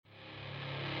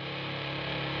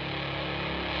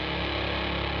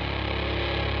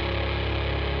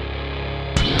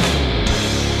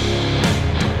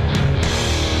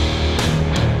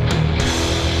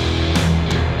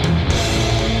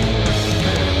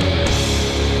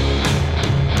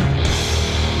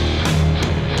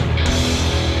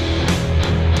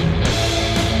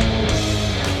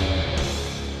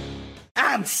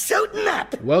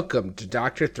Welcome to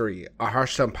Doctor 3, a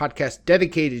Hearthstone podcast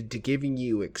dedicated to giving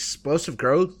you explosive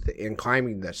growth and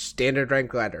climbing the standard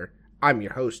rank ladder. I'm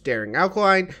your host, Daring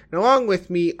Alkaline, and along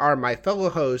with me are my fellow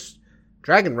hosts,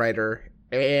 Dragon Rider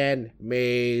and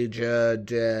Major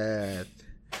Death.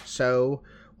 So,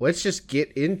 let's just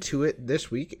get into it this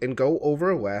week and go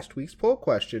over last week's poll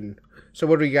question. So,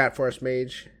 what do we got for us,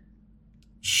 Mage?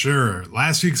 Sure.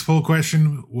 Last week's poll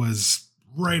question was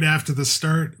right after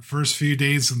the first few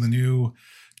days of the new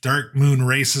Dark Moon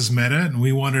Races meta, and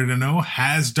we wanted to know,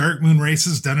 has Dark Moon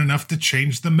Races done enough to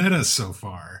change the meta so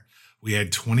far? We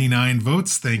had 29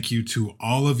 votes. Thank you to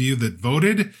all of you that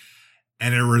voted,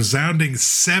 and a resounding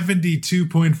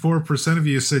 72.4% of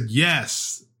you said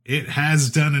yes, it has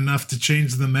done enough to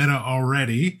change the meta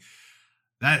already.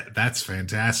 That's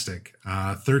fantastic.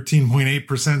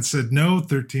 13.8% said no,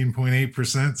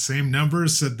 13.8%, same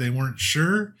numbers, said they weren't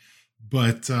sure.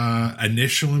 But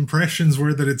initial impressions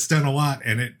were that it's done a lot,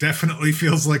 and it definitely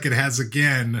feels like it has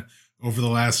again over the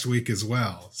last week as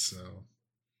well. So,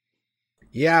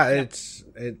 yeah,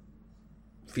 it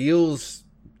feels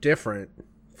different,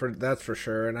 that's for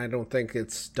sure, and I don't think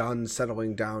it's done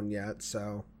settling down yet.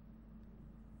 So,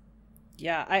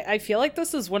 yeah, I feel like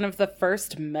this is one of the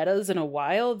first metas in a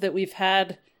while that we've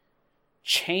had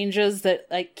changes that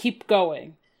like keep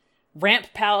going. Ramp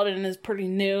Paladin is pretty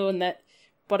new,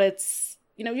 but it's,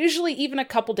 usually even a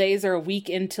couple days or a week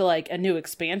into like a new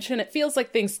expansion, it feels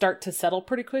like things start to settle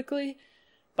pretty quickly.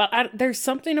 But there's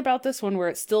something about this one where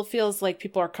it still feels like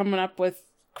people are coming up with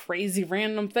crazy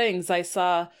random things. I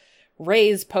saw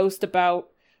Ray's post about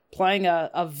playing a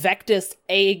Vectis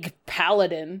Egg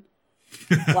Paladin.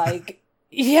 Like,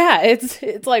 yeah,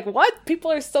 it's like, what?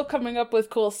 People are still coming up with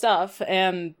cool stuff,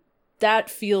 and that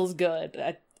feels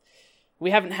good.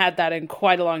 We haven't had that in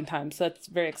quite a long time, so that's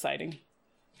very exciting.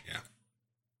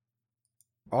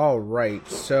 All right,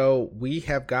 so we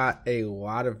have got a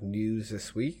lot of news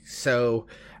this week, so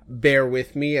bear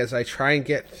with me as I try and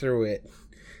get through it.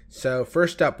 So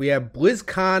first up, we have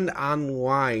BlizzCon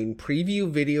Online preview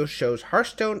video shows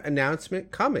Hearthstone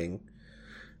announcement coming.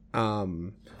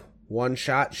 One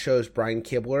shot shows Brian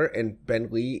Kibler and Ben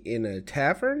Lee in a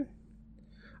tavern.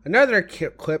 Another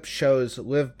clip shows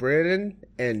Liv Britton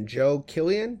and Joe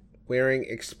Killian wearing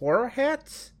Explorer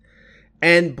hats.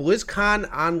 And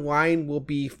BlizzCon Online will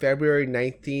be February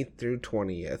 19th through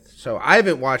 20th. So I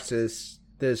haven't watched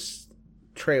this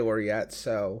trailer yet,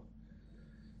 so...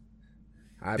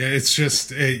 it's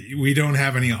just, we don't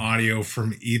have any audio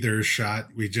from either shot.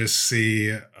 We just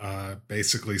see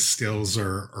basically stills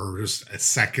or just a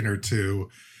second or two.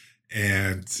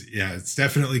 And yeah, it's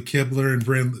definitely Kibler and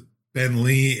Ben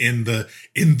Lee in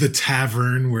the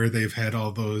tavern where they've had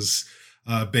all those...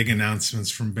 big announcements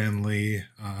from Ben Lee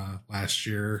last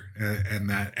year, and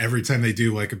that every time they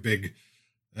do like a big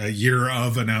year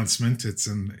of announcement, it's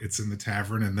in the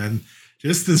tavern, and then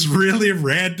just this really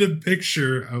random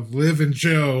picture of Liv and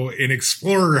Joe in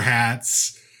Explorer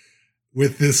hats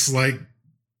with this like,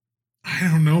 I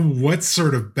don't know what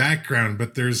sort of background,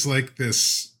 but there's like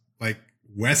this like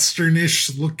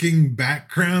westernish looking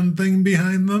background thing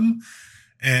behind them.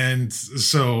 And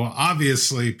so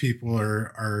obviously people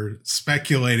are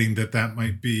speculating that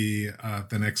might be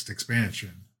the next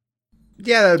expansion.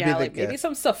 Yeah, that would be like maybe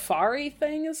some safari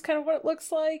thing is kind of what it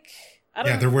looks like. I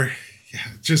don't know. There were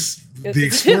just the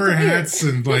Explorer hats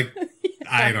and like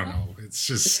I don't know. It's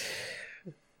just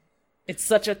it's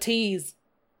such a tease.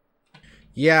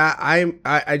 Yeah,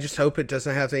 I just hope it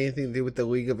doesn't have anything to do with the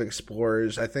League of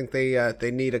Explorers. I think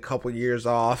they need a couple years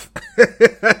off.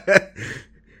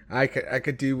 I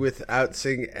could do without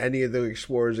seeing any of the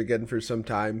Explorers again for some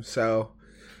time. So,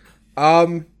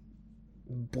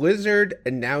 Blizzard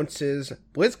announces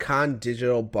BlizzCon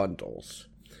digital bundles.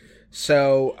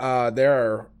 So,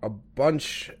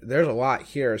 there's a lot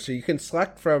here. So you can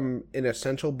select from an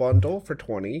Essential bundle for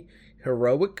 20,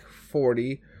 Heroic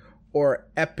 40, or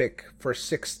Epic for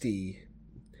 60.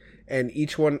 And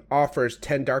each one offers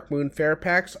 10 Dark Moon Fair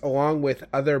Packs along with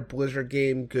other Blizzard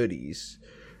game goodies.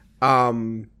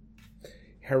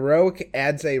 Heroic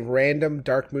adds a random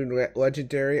Dark Moon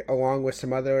Legendary along with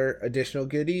some other additional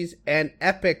goodies, and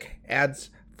Epic adds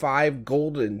 5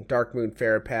 golden Dark Moon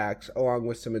Fair Packs along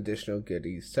with some additional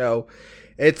goodies. So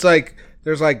it's like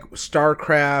there's like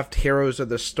StarCraft, Heroes of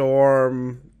the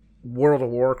Storm, World of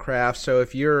Warcraft. So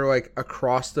if you're like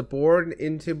across the board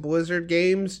into Blizzard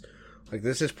games, like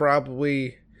this is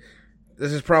probably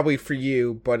for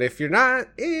you, but if you're not,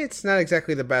 it's not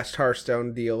exactly the best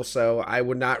Hearthstone deal, so I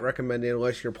would not recommend it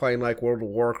unless you're playing like World of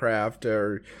Warcraft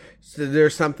or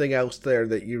there's something else there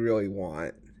that you really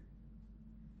want.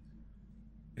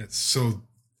 So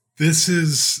This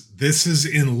is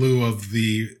in lieu of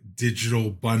the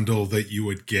digital bundle that you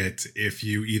would get if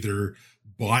you either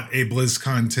bought a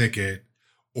BlizzCon ticket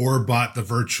or bought the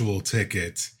virtual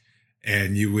ticket,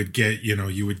 and you would get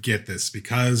this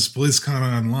because BlizzCon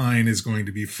Online is going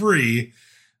to be free.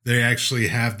 They actually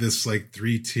have this like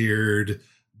 3-tiered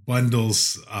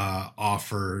bundles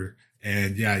offer,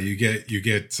 and yeah, you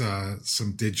get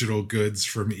some digital goods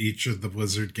from each of the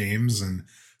Blizzard games, and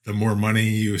the more money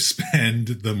you spend,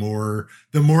 the more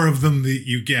of them that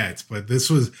you get. But this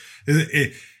was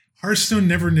Hearthstone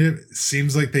never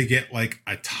seems like they get like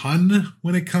a ton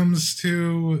when it comes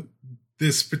to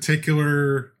this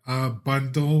particular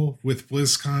bundle with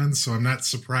BlizzCon. So I'm not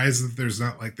surprised that there's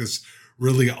not like this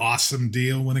really awesome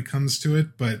deal when it comes to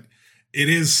it, but it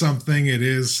is something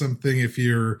if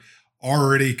you're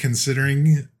already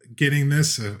considering getting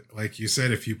this, like you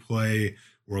said, if you play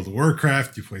World of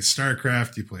Warcraft, you play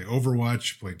StarCraft, you play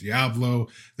Overwatch, you play Diablo,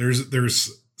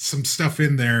 there's some stuff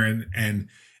in there, and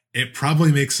it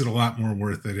probably makes it a lot more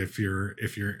worth it if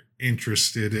you're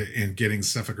interested in getting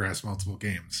stuff across multiple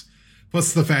games.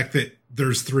 Plus the fact that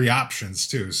there's 3 options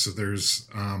too. So there's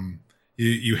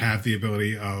you have the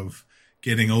ability of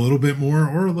getting a little bit more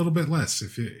or a little bit less,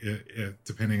 if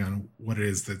depending on what it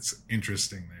is that's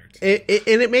interesting there.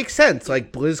 And it makes sense.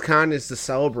 Like, BlizzCon is the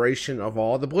celebration of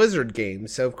all the Blizzard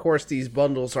games, so of course these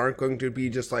bundles aren't going to be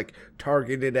just like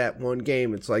targeted at one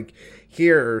game. It's like,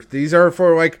 here, these are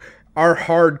for like our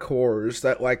hardcores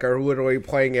that like are literally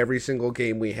playing every single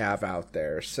game we have out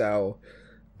there. So,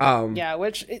 yeah,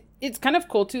 which it's kind of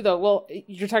cool too, though. Well,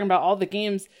 you're talking about all the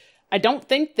games. I don't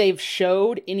think they've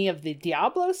showed any of the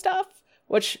Diablo stuff.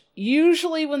 Which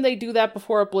usually when they do that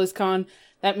before a BlizzCon,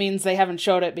 that means they haven't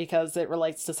showed it because it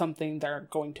relates to something they're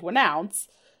going to announce.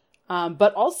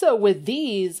 But also with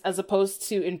these, as opposed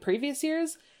to in previous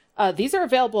years, these are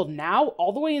available now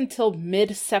all the way until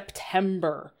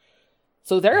mid-September.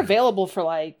 So they're available for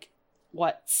like,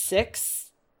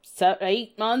 6, 7,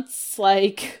 8 months?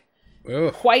 Like,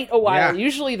 ugh, quite a while. Yeah.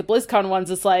 Usually the BlizzCon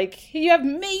ones, it's like, you have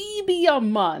maybe a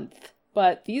month.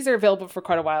 But these are available for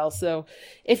quite a while, so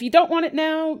if you don't want it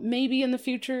now, maybe in the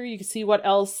future you can see what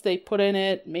else they put in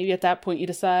it. Maybe at that point you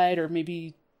decide, or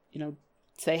maybe,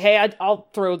 say, hey, I'll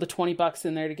throw the $20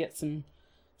 in there to get some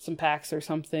packs or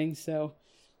something. So,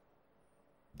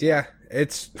 yeah,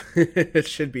 it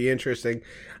should be interesting.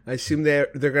 I assume they're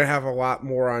gonna have a lot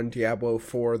more on Diablo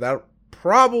 4. That'll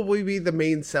probably be the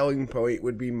main selling point,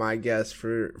 would be my guess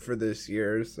for this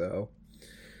year. So,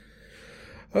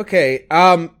 okay,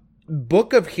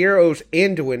 Book of Heroes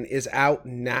Anduin is out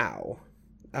now.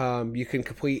 You can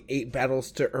complete 8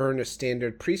 battles to earn a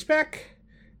standard priest pack.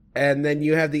 And then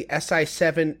you have the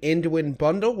SI7 Anduin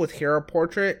bundle with hero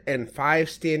portrait and 5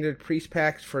 standard priest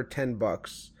packs for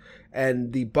 $10.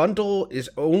 And the bundle is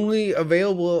only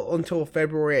available until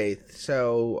February 8th.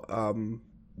 So,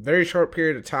 very short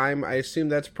period of time. I assume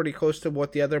that's pretty close to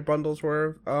what the other bundles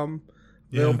were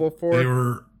available for. They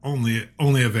were only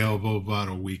available about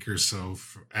a week or so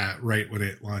right when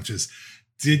it launches.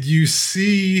 Did you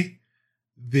see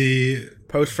the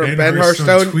post from Ben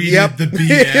Hearthstone? Tweeted yep. The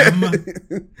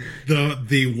BM,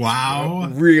 the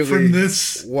wow, really from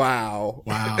this. Wow,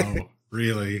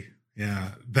 really,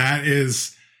 yeah. That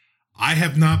is. I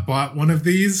have not bought one of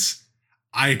these.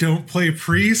 I don't play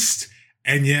priest,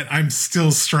 and yet I'm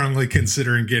still strongly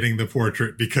considering getting the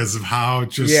portrait because of how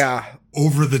just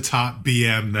over the top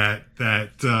BM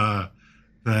that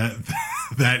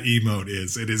emote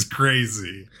is. It is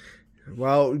crazy.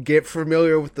 Well, get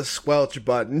familiar with the squelch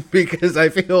button, because I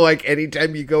feel like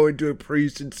anytime you go into a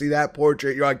priest and see that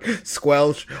portrait, you're like,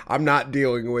 squelch, I'm not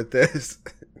dealing with this.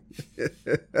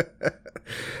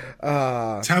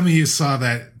 Tell me you saw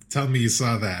that.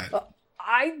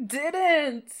 I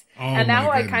didn't. Oh, and now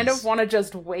my I kind of want to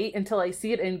just wait until I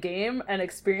see it in game and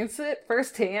experience it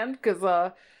firsthand,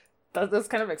 because that's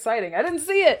kind of exciting. I didn't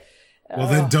see it. Well,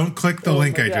 then don't click the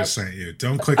link I just sent you.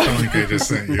 Don't click the link I just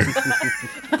sent you.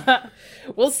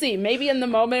 We'll see. Maybe in the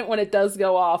moment when it does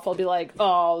go off, I'll be like,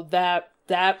 oh,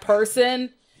 that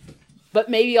person. But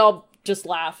maybe I'll just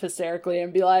laugh hysterically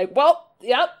and be like, well,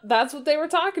 yep, that's what they were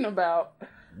talking about.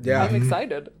 Yeah. I'm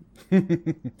excited.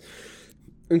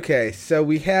 Okay, so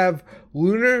we have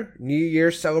Lunar New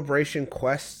Year Celebration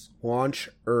quests launch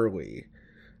early.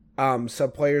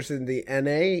 Some players in the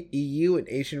NA, EU, and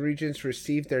Asian regions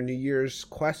received their New Year's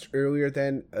quest earlier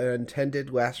than intended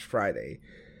last Friday.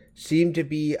 Seem to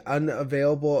be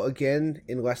unavailable again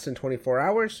in less than 24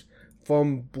 hours.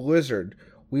 From Blizzard,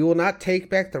 we will not take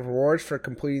back the rewards for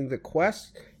completing the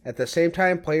quest. At the same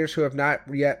time, players who have not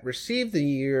yet received the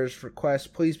New Year's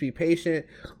request, please be patient.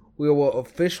 We will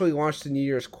officially launch the New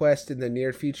Year's quest in the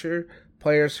near future,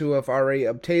 Players who have already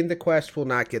obtained the quest will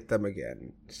not get them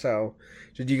again. So,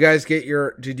 did you guys get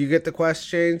did you get the quest,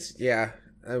 James? Yeah.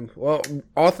 Well,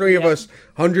 all three of us,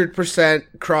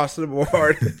 100% across the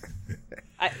board.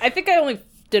 I think I only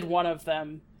did one of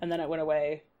them, and then it went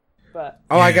away. But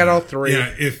I got all three.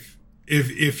 Yeah,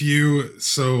 if you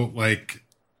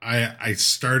I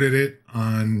started it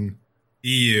on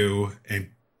EU and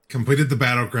completed the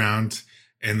battleground,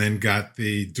 and then got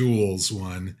the duels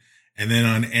one, and then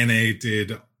on NA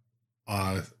did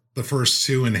the first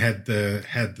two and had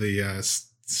the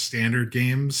standard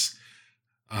games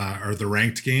or the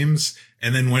ranked games,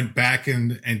 and then went back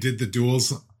and did the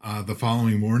duels the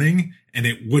following morning, and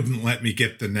it wouldn't let me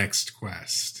get the next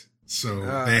quest.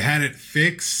 So they had it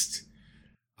fixed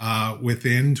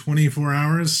within 24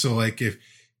 hours. So like if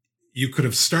you could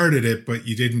have started it, but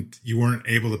you weren't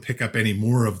able to pick up any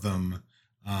more of them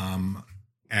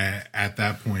at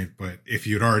that point. But if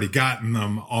you'd already gotten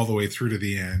them all the way through to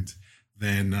the end,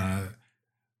 then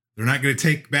they're not going to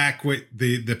take back what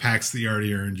the packs that you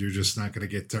already earned. You're just not going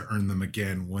to get to earn them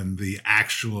again when the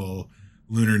actual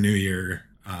Lunar New Year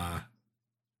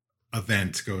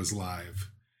event goes live.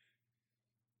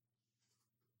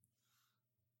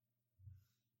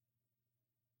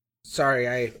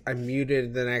 Sorry, I muted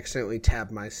and then accidentally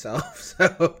tabbed myself.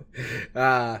 So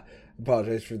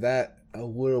apologize for that. A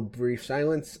little brief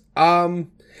silence.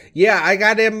 Yeah, I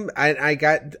got him. I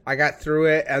got through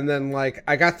it, and then like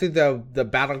I got through the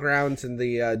battlegrounds and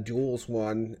the duels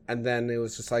one, and then it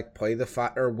was just like play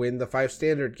win the 5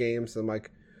 standard games. I'm like,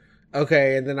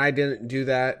 okay, and then I didn't do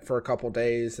that for a couple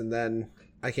days, and then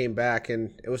I came back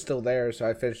and it was still there, so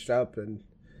I finished up and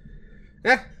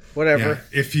whatever.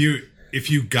 Yeah, if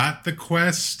you got the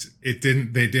quest, they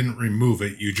didn't remove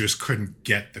it. You just couldn't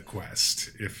get the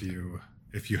quest if you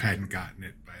hadn't gotten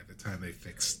it by the time they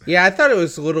fixed that. Yeah, I thought it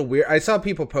was a little weird. I saw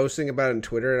people posting about it on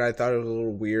Twitter, and I thought it was a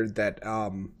little weird that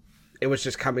it was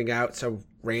just coming out so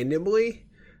randomly.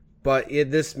 But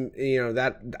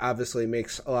that obviously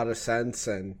makes a lot of sense,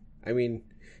 and I mean,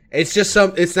 it's just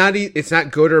it's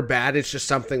not good or bad. It's just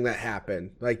something that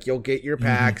happened. Like you'll get your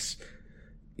packs.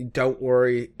 Mm-hmm. Don't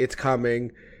worry, it's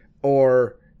coming.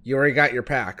 Or you already got your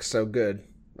packs, so good.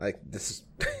 Like this is,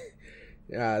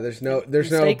 there's no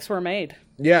mistakes were made.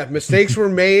 Yeah, mistakes were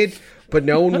made, but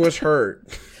no one was hurt.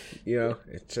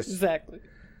 It's just exactly.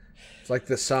 It's like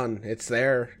the sun. It's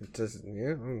there. It just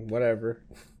whatever.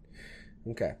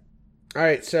 Okay. All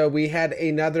right. So we had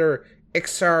another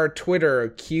XR Twitter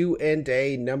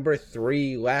Q&A number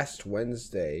 3 last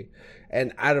Wednesday,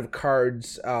 and Out of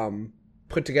Cards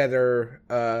put together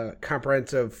a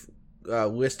comprehensive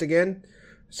list again.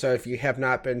 So if you have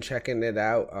not been checking it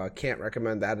out, can't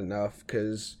recommend that enough,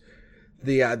 because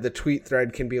the tweet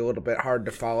thread can be a little bit hard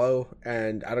to follow,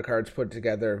 and Out of Cards put it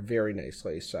together very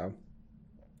nicely. So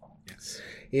yes,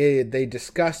 they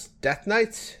discussed Death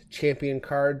Knights, champion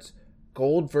cards,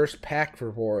 gold versus pack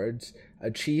rewards,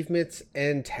 achievements,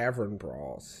 and tavern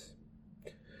brawls.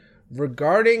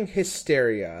 Regarding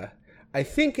Hysteria, I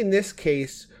think in this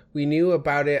case we knew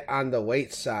about it on the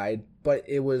late side, but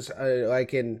it was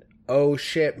like an oh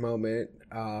shit moment,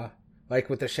 like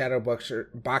with the Shadow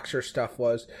Boxer stuff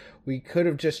was. We could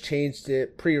have just changed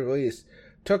it pre-release,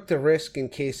 took the risk in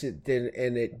case it didn't,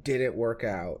 and it didn't work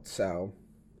out. So,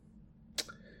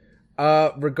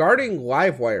 regarding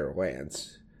Livewire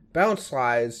lands, Bounce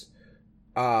Lies,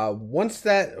 one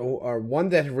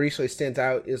that recently stands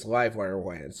out is Livewire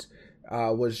lands.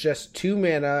 Was just 2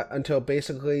 mana until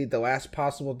basically the last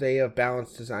possible day of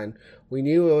balance design. We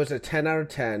knew it was a 10 out of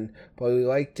 10, but we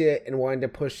liked it and wanted to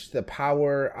push the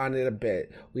power on it a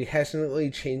bit. We hesitantly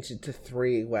changed it to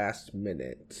 3 last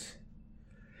minute.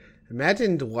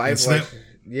 Imagine Livewire.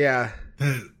 Yeah.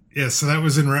 So that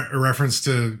was in reference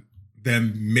to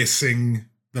them missing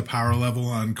the power level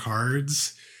on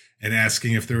cards and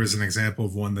asking if there was an example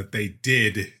of one that they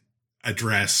did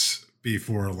address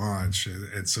before launch,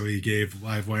 and so he gave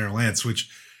Livewire Lance, which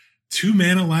 2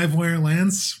 mana Livewire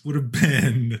Lance would have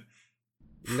been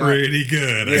pretty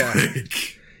good. Yeah. I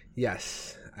think.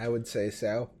 Yes, I would say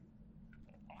so.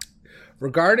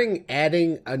 Regarding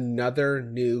adding another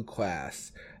new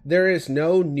class, there is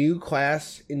no new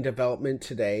class in development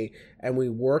today, and we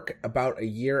work about a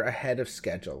year ahead of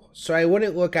schedule, so I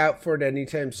wouldn't look out for it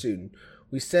anytime soon.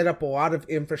 We set up a lot of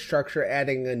infrastructure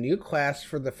adding a new class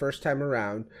for the first time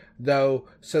around, though,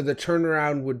 so the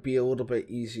turnaround would be a little bit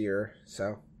easier.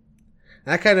 So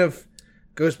that kind of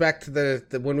goes back to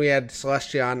the when we had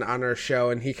Celestion on our show,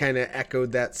 and he kind of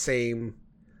echoed that same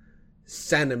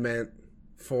sentiment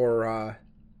for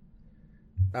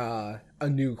a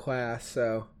new class.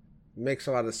 So Makes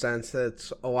a lot of sense.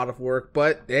 That's a lot of work,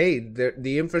 but hey,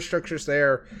 the infrastructure's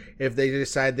there if they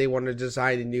decide they want to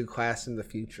design a new class in the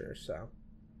future. So,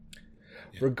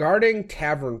 regarding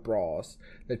Tavern Brawls,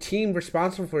 the team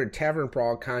responsible for Tavern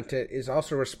Brawl content is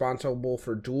also responsible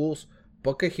for Duels,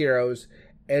 Book of Heroes,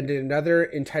 and another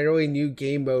entirely new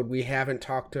game mode we haven't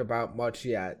talked about much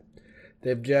yet.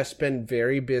 They've just been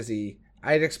very busy.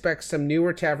 I'd expect some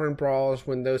newer Tavern Brawls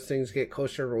when those things get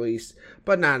closer to release,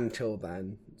 but not until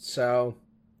then. So,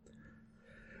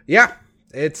 yeah,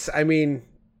 Ixar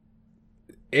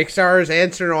is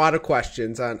answering a lot of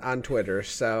questions on Twitter,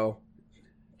 so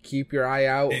keep your eye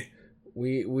out.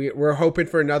 We're hoping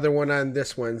for another one on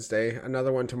this Wednesday,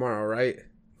 another one tomorrow, right?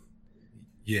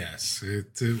 Yes,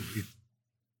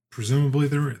 presumably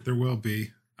there will be.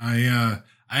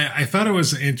 I thought it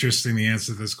was interesting to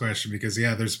answer this question because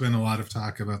there's been a lot of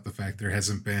talk about the fact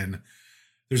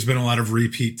there's been a lot of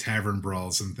repeat Tavern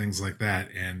Brawls and things like that,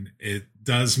 and it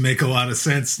does make a lot of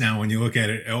sense now when you look at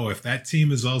it. Oh, if that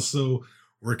team is also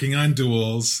working on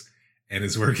Duels and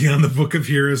is working on the Book of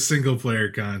Heroes single player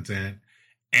content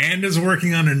and is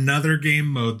working on another game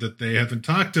mode that they haven't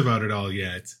talked about at all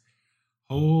yet,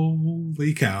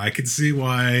 holy cow, I can see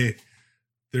why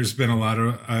there's been a lot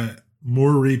of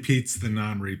more repeats than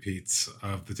non-repeats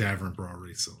of the Tavern Brawl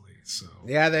recently. So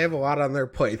yeah, they have a lot on their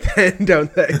plate then,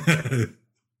 don't they?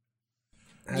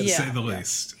 To say the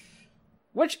least.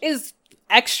 Which is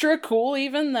extra cool,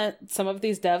 even that some of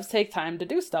these devs take time to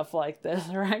do stuff like this,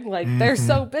 right? Like, they're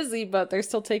so busy, but they're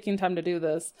still taking time to do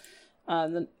this.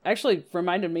 That actually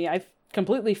reminded me, I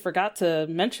completely forgot to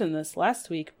mention this last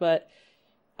week, but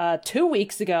 2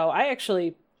 weeks ago, I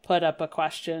actually put up a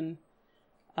question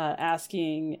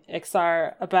asking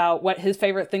Ixar about what his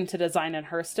favorite thing to design in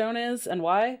Hearthstone is and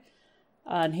why.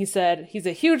 And he said he's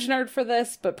a huge nerd for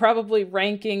this, but probably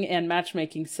ranking and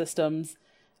matchmaking systems.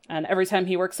 And every time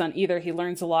he works on either, he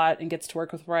learns a lot and gets to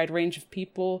work with a wide range of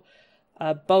people.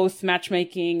 Both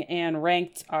matchmaking and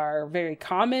ranked are very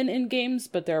common in games,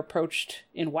 but they're approached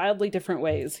in wildly different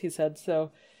ways, he said.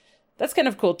 So that's kind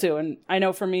of cool too. And I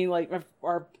know for me, like,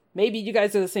 or maybe you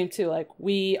guys are the same too. Like,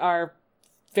 we are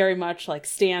very much like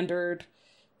standard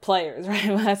players, right?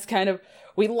 That's kind of,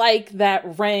 we like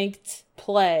that ranked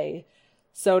play.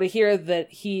 So to hear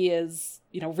that he is,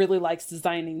 really likes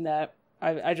designing that,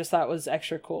 I just thought was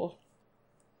extra cool.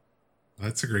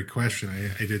 That's a great question.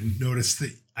 I didn't notice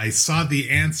that. I saw the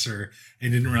answer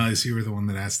and didn't realize you were the one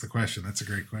that asked the question. That's a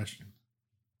great question.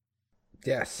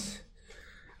 Yes.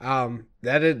 That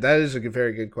is a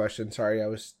very good question. Sorry, I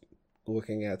was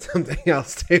looking at something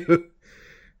else too.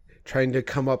 Trying to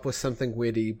come up with something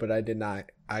witty, but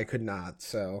I could not,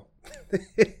 so.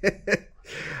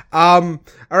 All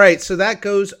right, so that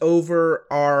goes over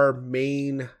our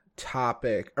main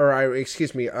topic,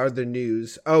 the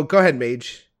news. Oh, go ahead,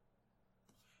 Mage.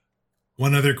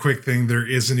 One other quick thing, there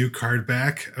is a new card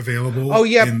back available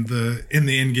in the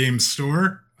in-game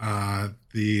store.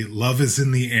 The Love is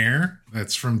in the Air,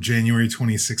 that's from January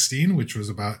 2016, which was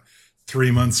about 3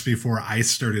 months before I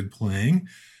started playing.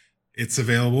 It's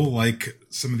available like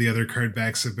some of the other card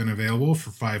backs have been available for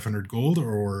 500 gold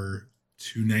or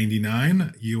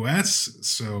 $2.99 US.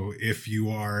 So if you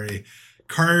are a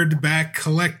card back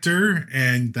collector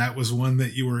and that was one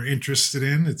that you were interested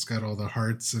in, it's got all the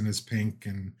hearts and is pink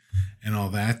and all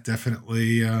that.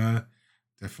 Definitely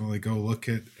go look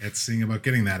at seeing about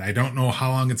getting that. I don't know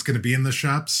how long it's going to be in the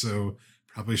shop, so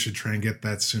probably should try and get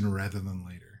that sooner rather than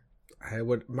later.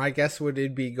 My guess would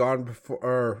it be gone before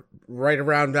or right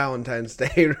around Valentine's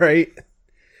Day, right?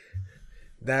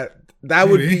 That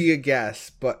would be a guess,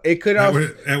 but it could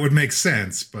that would make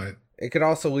sense, but it could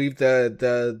also leave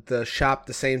the shop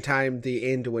the same time the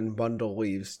Anduin bundle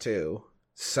leaves too.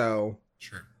 So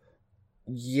sure.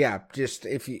 Yeah, just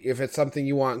if it's something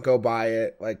you want, go buy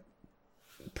it. Like,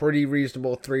 pretty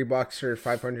reasonable, $3 or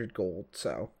 500 gold.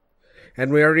 So,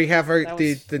 and we already have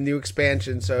the new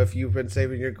expansion. So if you've been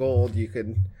saving your gold, you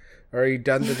can already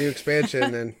done the new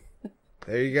expansion, and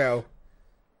there you go.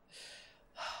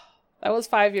 That was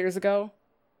 5 years ago.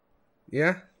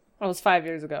 Yeah, that was 5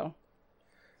 years ago.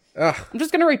 Ugh. I'm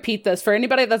just going to repeat this for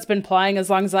anybody that's been playing as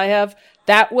long as I have.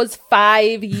 That was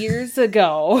 5 years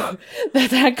ago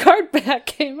that card back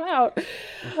came out.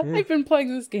 Mm-hmm. I've been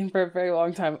playing this game for a very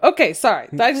long time. Okay, sorry.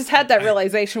 I just had that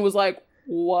realization, was like,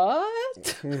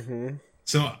 what? Mm-hmm.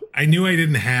 So I knew I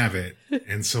didn't have it.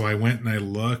 And so I went and I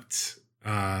looked.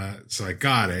 So I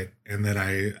got it. And then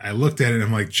I looked at it and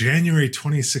I'm like, January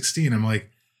 2016. I'm like,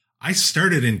 I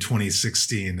started in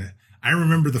 2016. I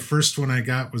remember the first one I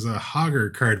got was a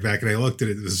Hogger card back, and I looked at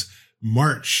it. It was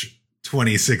March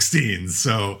 2016.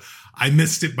 So I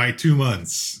missed it by 2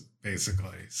 months,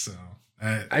 basically. So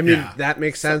I mean, that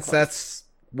makes sense. Close. That's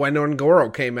when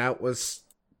Ongoro came out, was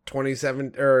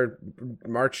 27 or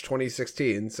March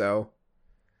 2016. So,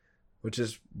 which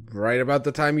is right about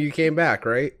the time you came back,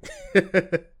 right?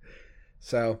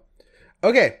 So,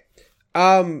 okay.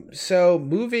 So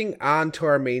moving on to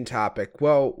our main topic.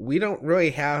 Well, we don't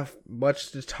really have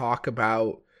much to talk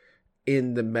about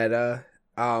in the meta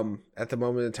at the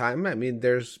moment in time. I mean,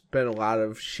 there's been a lot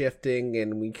of shifting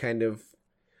and we kind of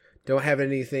don't have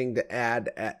anything to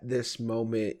add at this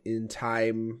moment in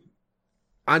time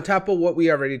on top of what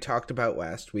we already talked about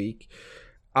last week.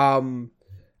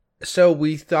 So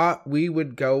we thought we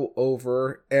would go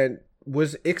over, and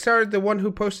was Ixar the one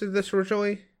who posted this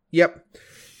originally? Yep.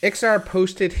 Ixar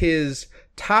posted his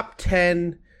top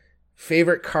 10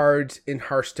 favorite cards in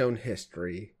Hearthstone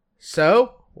history.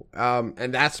 So,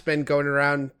 and that's been going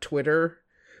around Twitter.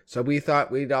 So we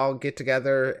thought we'd all get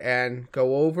together and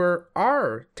go over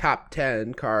our top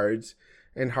 10 cards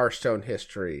in Hearthstone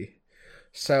history.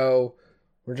 So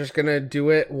we're just going to do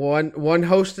it one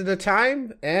host at a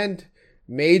time. And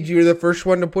Mage, you're the first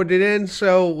one to put it in.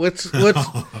 So let's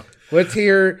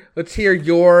hear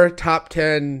your top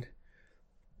 10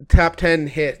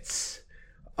 hits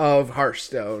of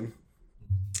Hearthstone.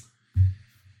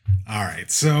 All right.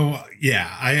 So yeah,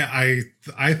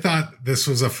 I thought this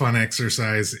was a fun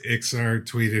exercise. Ixar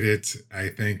tweeted it. I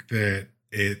think that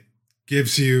it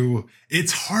gives you,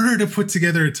 it's harder to put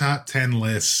together a top 10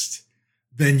 list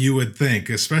than you would think,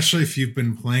 especially if you've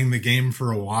been playing the game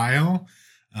for a while.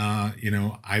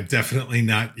 I'm definitely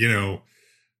not,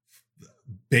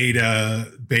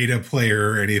 beta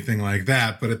player or anything like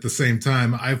that. But at the same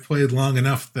time, I've played long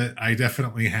enough that I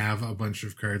definitely have a bunch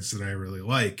of cards that I really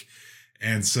like.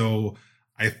 And so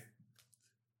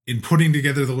in putting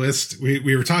together the list,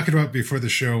 we were talking about before the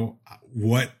show,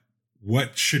 what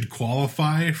should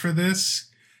qualify for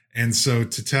this. And so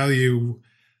to tell you,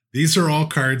 these are all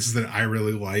cards that I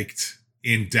really liked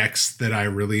in decks that I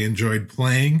really enjoyed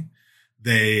playing.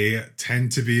 They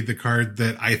tend to be the card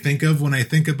that I think of when I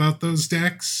think about those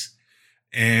decks,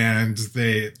 and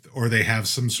they have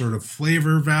some sort of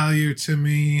flavor value to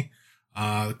me.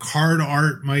 Card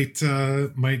art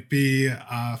might be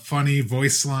funny,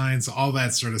 voice lines, all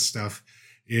that sort of stuff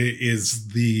is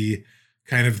the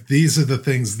kind of, these are the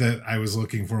things that I was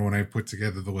looking for when I put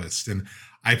together the list. And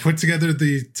I put together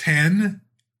the 10,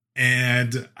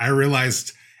 and I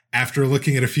realized after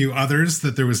looking at a few others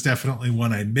that there was definitely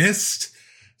one I missed.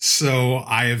 So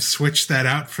I have switched that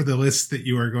out for the list that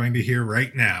you are going to hear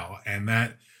right now. And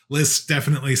that list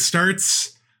definitely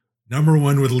starts number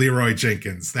 1 with Leroy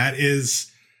Jenkins. That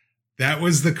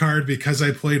was the card, because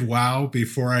I played WoW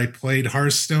before I played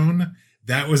Hearthstone.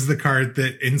 That was the card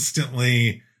that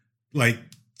instantly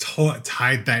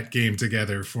tied that game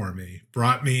together for me,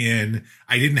 brought me in.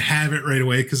 I didn't have it right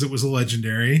away because it was a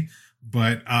legendary,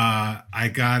 but I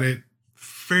got it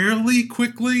fairly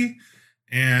quickly.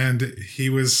 And he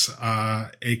was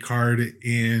a card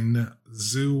in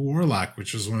Zoo Warlock,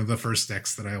 which was one of the first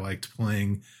decks that I liked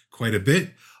playing quite a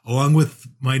bit, along with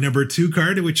my number 2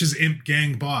 card, which is Imp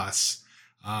Gang Boss,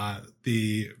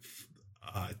 the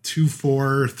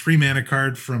 2/4 3-mana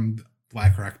card from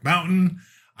Blackrock Mountain.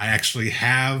 I actually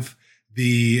have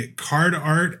the card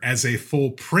art as a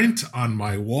full print on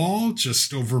my wall,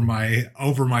 just over my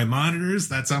monitors.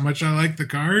 That's how much I like the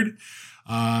card.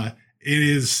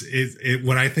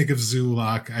 When I think of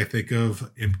Zoolock, I think of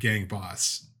Imp Gang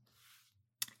Boss.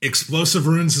 Explosive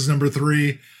Runes is number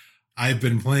 3. I've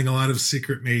been playing a lot of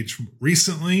Secret Mage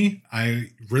recently. I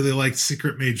really liked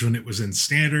Secret Mage when it was in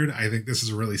Standard. I think this is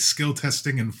a really skill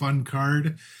testing and fun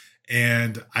card.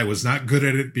 And I was not good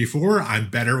at it before. I'm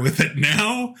better with it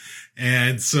now.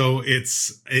 And so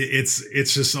it's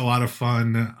just a lot of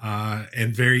fun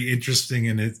and very interesting.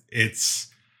 And it's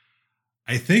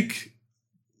I think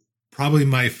probably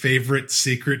my favorite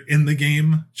secret in the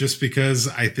game, just because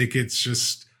I think it's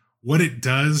just what it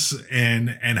does and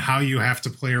how you have to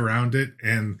play around it,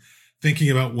 and thinking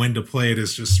about when to play it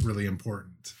is just really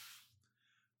important.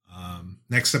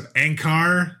 Next up,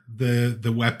 Ankar,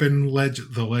 the weapon,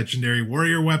 the legendary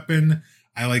warrior weapon.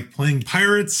 I like playing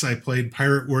pirates. I played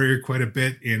Pirate Warrior quite a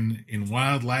bit in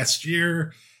Wild last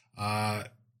year. I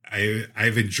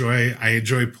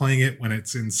enjoy playing it when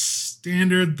it's in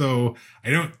Standard, though I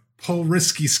don't pull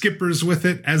risky skippers with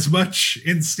it as much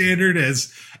in Standard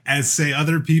as say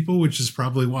other people, which is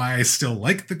probably why I still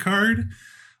like the card.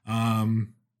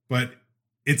 But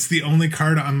it's the only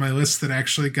card on my list that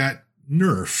actually got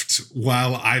nerfed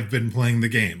while I've been playing the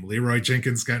game. Leroy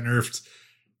Jenkins got nerfed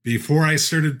before I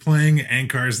started playing.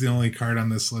 Ankar is the only card on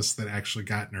this list that actually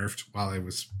got nerfed while I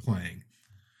was playing.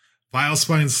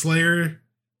 Vilespine Slayer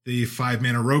the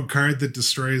 5-mana rogue card that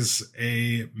destroys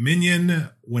a minion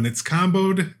when it's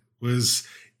comboed. Was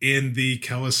in the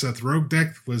Keleseth rogue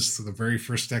deck. Was the very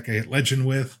first deck I hit Legend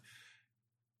with.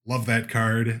 Love that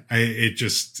card.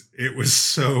 It was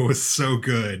so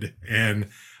good. And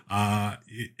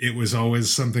it was always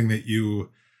something that you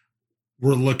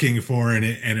were looking for, and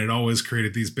it always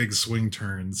created these big swing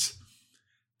turns.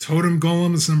 Totem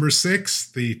Golem is number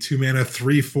 6, the 2-mana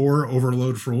 3/4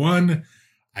 overload for 1.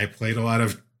 I played a lot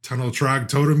of Tunnel Trog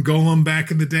Totem Golem back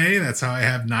in the day. That's how I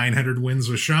have 900 wins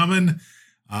with Shaman.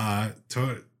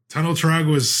 Tunnel Trog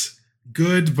was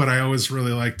good, but I always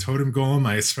really liked Totem Golem.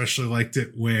 I especially liked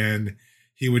it when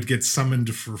he would get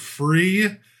summoned for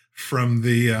free from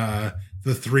the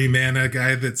 3-mana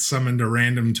guy that summoned a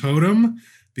random totem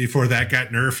before that got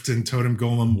nerfed and Totem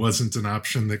Golem wasn't an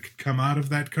option that could come out of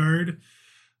that card.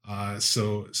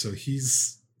 So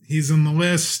he's in the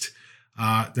list.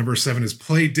 Number 7 is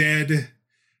Play Dead.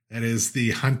 That is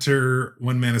the Hunter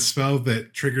 1-mana spell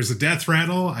that triggers a Death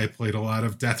Rattle. I played a lot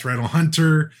of Death Rattle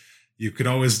Hunter. You could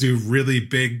always do really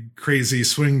big, crazy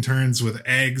swing turns with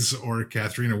Eggs or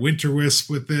Katharina Winterwisp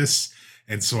with this.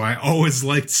 And so I always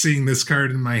liked seeing this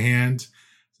card in my hand.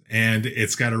 And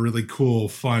it's got a really cool,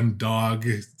 fun dog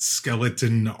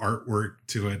skeleton artwork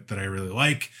to it that I really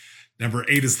like. Number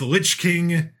 8 is the Lich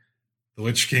King. The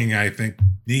Lich King, I think,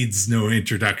 needs no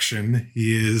introduction.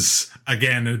 He is,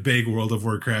 again, a big World of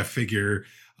Warcraft figure.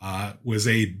 Was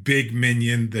a big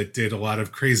minion that did a lot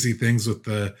of crazy things with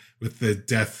the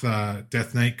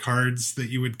Death Knight cards that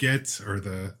you would get, or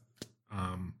the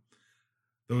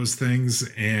those things.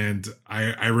 And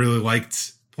I really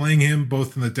liked playing him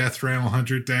both in the Death Rattle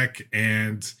Hunter deck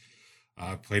and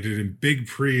played it in Big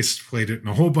Priest, played it in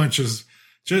a whole bunch of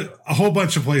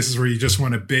places where you just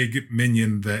want a big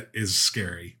minion that is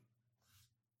scary.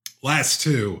 Last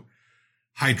 2.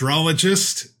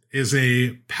 Hydrologist is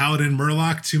a Paladin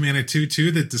Murloc 2-mana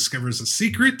 2/2 that discovers a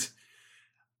secret.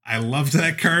 I loved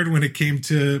that card when it came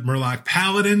to Murloc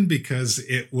Paladin because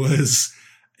it was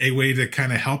a way to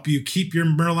kind of help you keep your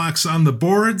Murlocs on the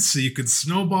board so you could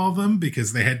snowball them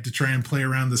because they had to try and play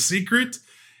around the secret.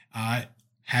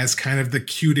 Has kind of the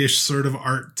cutish sort of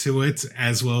art to it,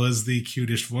 as well as the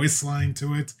cutish voice line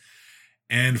to it.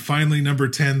 And finally, number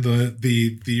 10,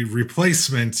 the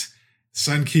replacement,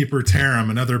 Sunkeeper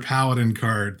Tarim, another Paladin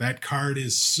card. That card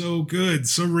is so good,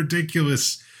 so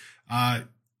ridiculous.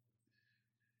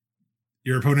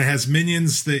 Your opponent has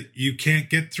minions that you can't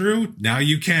get through. Now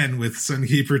you can with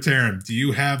Sunkeeper Tarim. Do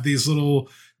you have these little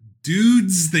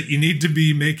dudes that you need to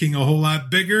be making a whole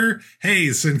lot bigger? Hey,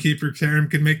 Sunkeeper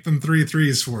Tarim can make them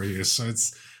 3/3s for you. So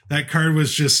that card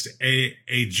was just a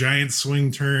giant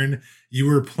swing turn. You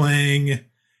were playing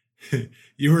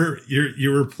you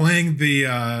were playing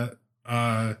the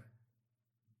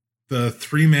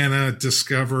 3-mana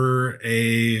discover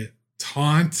a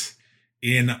taunt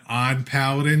in Odd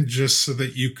Paladin just so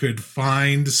that you could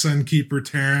find Sunkeeper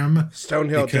Tarim.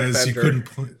 Stonehill because Defender. You couldn't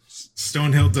play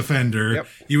Stonehill Defender. Yep.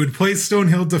 You would play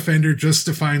Stonehill Defender just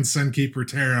to find Sunkeeper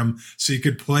Tarim so you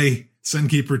could play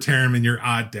Sunkeeper Tarim in your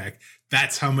odd deck.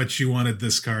 That's how much you wanted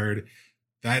this card.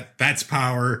 That's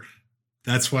power.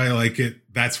 That's why I like it.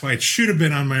 That's why it should have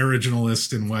been on my original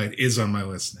list and why it is on my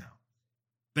list now.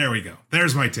 There we go.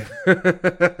 There's my 10.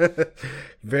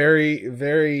 Very,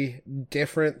 very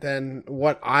different than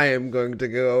what I am going to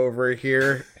go over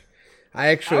here.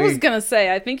 I was going to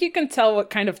say, I think you can tell what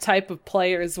kind of type of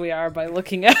players we are by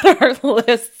looking at our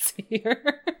lists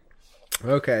here.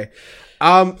 Okay.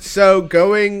 So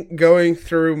going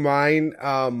through mine,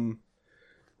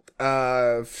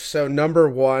 so number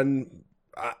 1,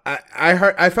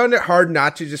 I found it hard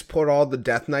not to just put all the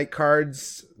Death Knight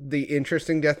cards, the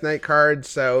interesting Death Knight cards.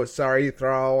 So sorry,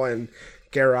 Thrall and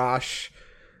Garrosh.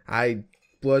 I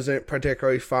wasn't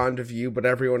particularly fond of you, but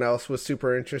everyone else was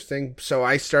super interesting. So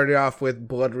I started off with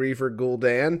Blood Reaver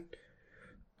Gul'dan.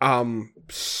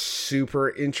 Super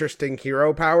interesting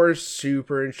hero powers,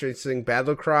 super interesting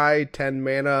battle cry, 10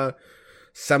 mana,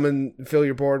 fill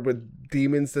your board with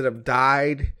demons that have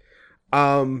died.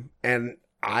 And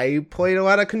I played a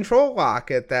lot of Control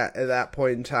Lock at that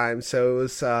point in time. So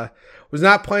it was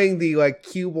not playing the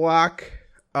cube lock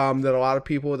that a lot of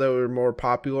people that were more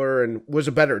popular, and was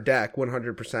a better deck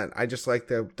 100%. I just like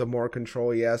the more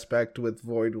control-y aspect with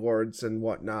Void Lords and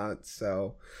whatnot.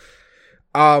 So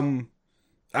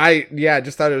I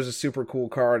just thought it was a super cool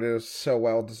card. It was so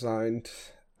well designed.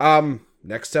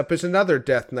 Next up is another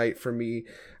Death Knight for me.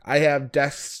 I have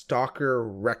Deathstalker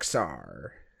Rexxar.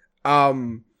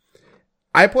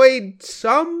 I played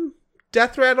some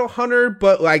Death Rattle Hunter,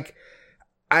 but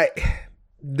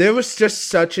there was just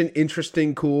such an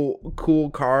interesting, cool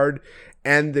card.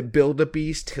 and the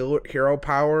Build-A-Beast hero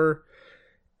power.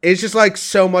 It's just like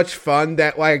so much fun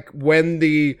that like when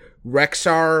the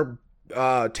Rexar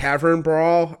Tavern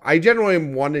Brawl, I generally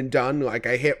am one and done. Like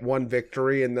I hit one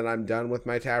victory and then I'm done with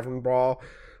my Tavern Brawl.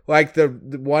 Like the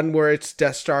one where it's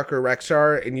Deathstalker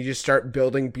Rexar and you just start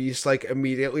building beasts like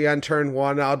immediately on turn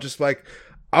one,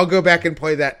 I'll go back and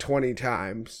play that 20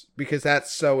 times because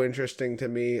that's so interesting to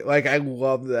me. Like I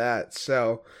love that.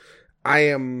 So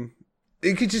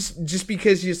it could just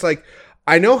because it's like,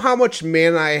 I know how much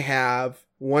mana I have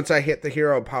once I hit the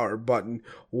hero power button.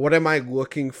 What am I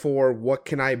looking for? What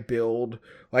can I build?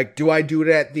 Like, do I do it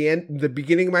at the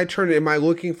beginning of my turn? Am I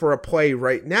looking for a play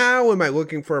right now? Am I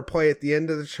looking for a play at the end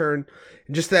of the turn?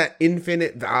 And just that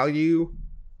infinite value,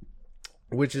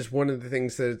 which is one of the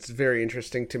things that it's very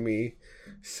interesting to me.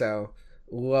 So,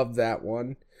 love that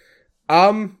one.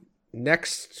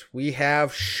 Next we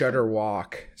have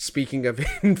Shudderwock. Speaking of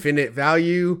infinite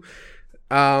value,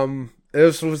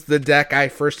 this was the deck I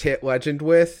first hit Legend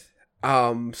with.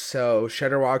 So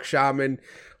Shudderwock Shaman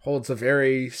holds a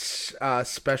very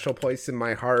special place in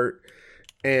my heart,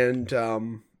 and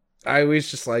I always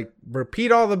just like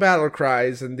repeat all the battle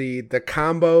cries and the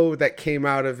combo that came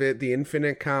out of it, the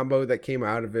infinite combo that came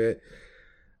out of it.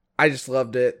 I just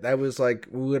loved it. That was like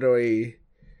literally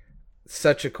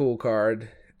such a cool card.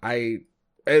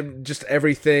 Just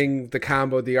everything, the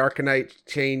combo, the Arcanite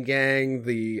Chain Gang,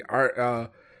 the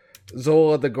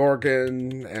Zola the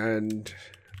Gorgon, and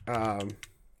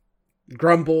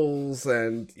Grumbles,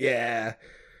 and yeah,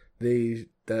 the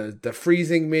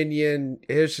freezing minion.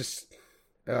 It was just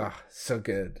so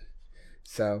good.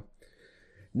 So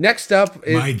next up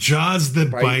is my jaws that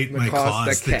bite, my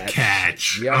claws that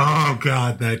catch. Yep. Oh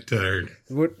god, that turd.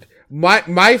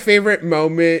 My favorite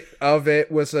moment of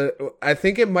it was I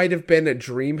think it might have been a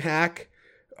dream hack.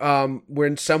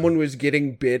 When someone was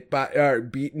getting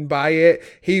beaten by it,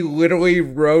 he literally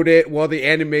wrote it while the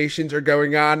animations are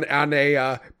going on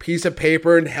a piece of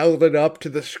paper and held it up to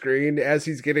the screen as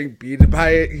he's getting beaten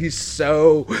by it. He's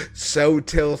so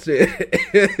tilted.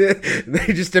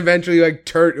 They just eventually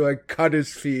cut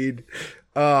his feed.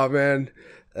 Oh man,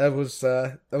 that was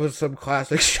some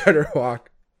classic Shudderwock.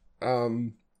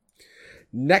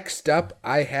 Next up,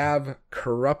 I have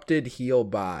Corrupted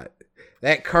Healbot.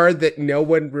 That card that no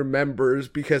one remembers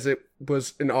because it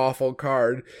was an awful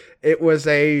card. It was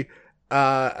I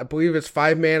believe it's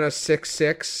 5 mana,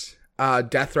 6/6,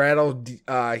 Death Rattle,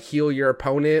 heal your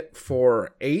opponent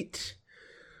for 8.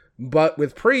 But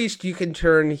with Priest, you can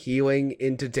turn healing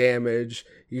into damage.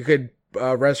 You could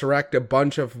resurrect a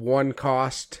bunch of 1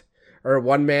 cost, or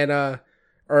 1 mana,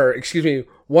 or excuse me,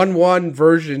 1/1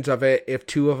 versions of it if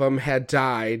 2 of them had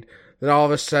died. Then all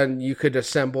of a sudden you could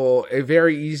assemble a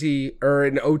very easy, or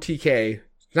an OTK.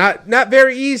 Not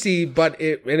very easy, but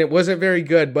it wasn't very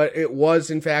good, but it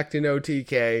was in fact an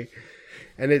OTK.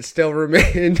 And it still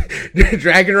remained.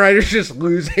 Dragon Rider's just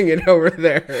losing it over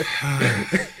there.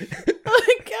 Oh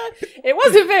my god. It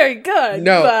wasn't very good.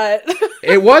 No, but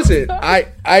it wasn't.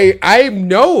 I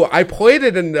know. I played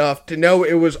it enough to know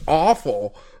it was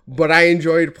awful. But I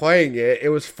enjoyed playing it. It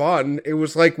was fun. It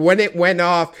was like when it went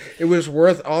off, it was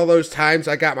worth all those times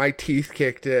I got my teeth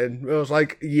kicked in. It was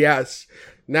like, yes,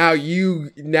 now you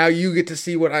get to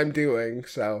see what I'm doing.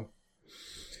 So,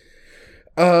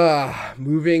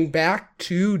 moving back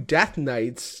to Death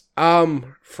Knights,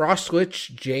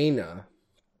 Frostlich Jaina.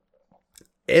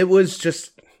 It was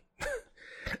just,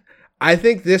 I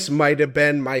think this might have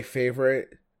been my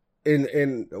favorite.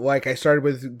 In like I started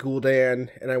with Gul'dan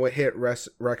and I hit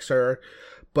Rexar,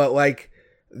 but like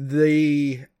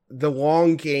the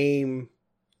long game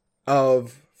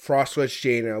of Frostlich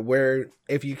Jaina, where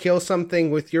if you kill something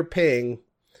with your ping,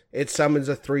 it summons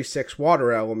a 3/6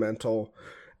 water elemental,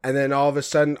 and then all of a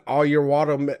sudden all your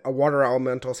water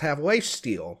elementals have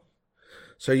lifesteal,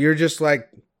 so you're just like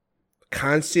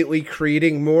constantly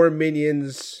creating more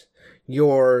minions.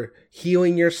 You're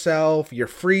healing yourself. You're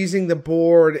freezing the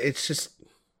board. It's just,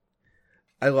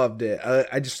 I loved it.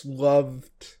 I just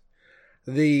loved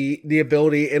the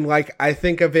ability, and like I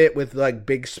think of it with like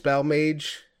Big Spell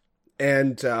Mage,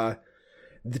 and to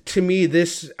me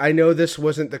I know this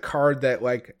wasn't the card that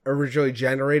like originally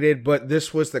generated, but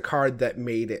this was the card that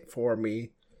made it for me.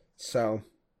 So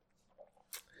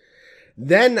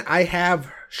then I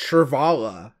have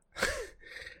Shirvala.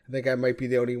 I think I might be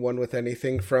the only one with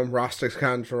anything from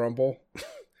Rastakhan's Rumble.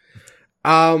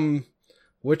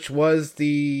 Which was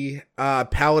the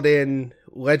Paladin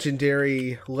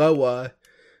legendary Loa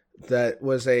that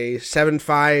was a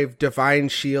 7/5 Divine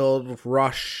Shield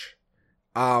Rush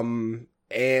and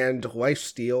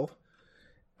Lifesteal.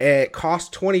 It costs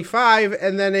 25,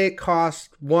 and then it costs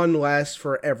 1 less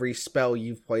for every spell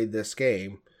you've played this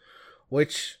game.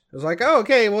 Which is like, oh,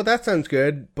 okay, well, that sounds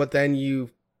good. But then you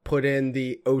put in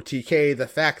the OTK, the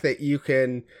fact that you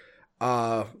can,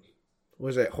 what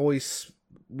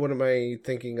am I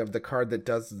thinking of, the card that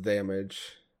does the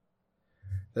damage?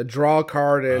 The draw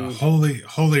card and... Holy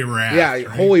Wrath. Yeah, right?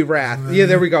 Holy Wrath. Yeah,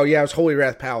 there we go. Yeah, it was Holy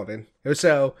Wrath Paladin.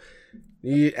 So...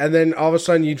 and then all of a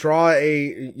sudden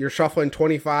you're shuffling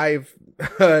 25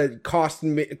 cost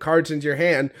cards into your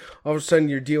hand. All of a sudden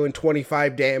you're dealing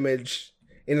 25 damage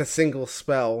in a single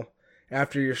spell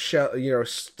after you're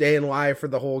staying live for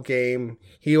the whole game,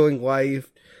 healing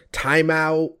life,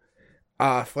 timeout,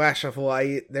 flash of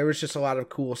light. There was just a lot of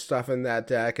cool stuff in that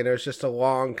deck, and it was just a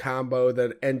long combo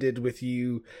that ended with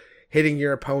you hitting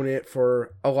your opponent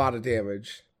for a lot of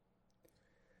damage.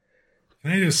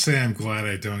 Can I just say I'm glad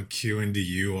I don't queue into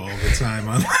you all the time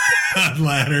on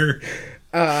ladder?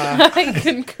 I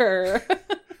concur.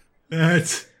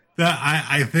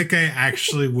 I think I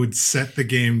actually would set the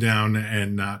game down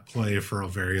and not play for a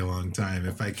very long time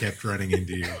if I kept running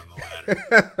into you on the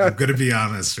ladder. I'm going to be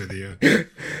honest with you.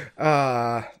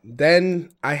 Then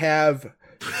I have...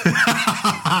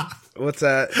 What's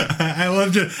that?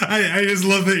 I just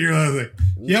love that you're like,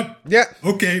 yep. Yeah.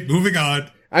 Okay, moving on.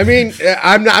 I mean,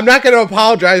 I'm not going to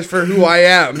apologize for who I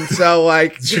am. So,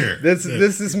 like, sure, this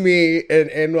is me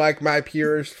in like my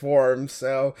purest form.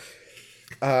 So,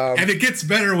 and it gets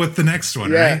better with the next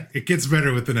one, yeah. Right? It gets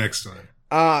better with the next one.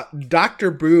 Dr.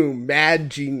 Boom, Mad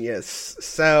Genius.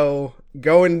 So,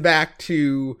 going back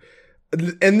to,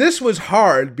 and this was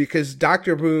hard because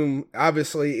Dr. Boom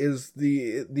obviously is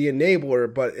the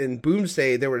enabler, but in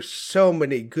Boomsday there were so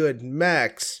many good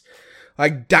mechs.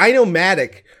 Like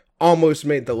Dinomatic almost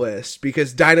made the list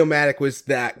because Dinomatic was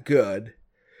that good.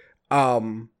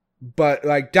 But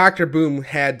like Dr. Boom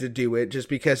had to do it just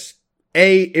because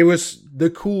it was the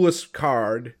coolest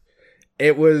card.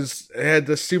 It had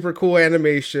the super cool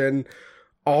animation.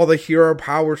 All the hero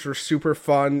powers were super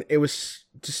fun. It was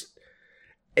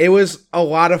a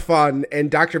lot of fun, and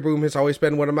Dr. Boom has always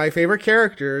been one of my favorite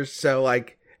characters. So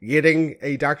like getting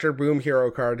a Dr. Boom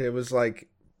hero card, it was like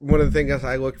one of the things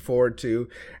I looked forward to.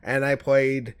 And I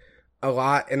played a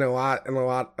lot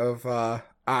of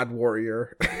Odd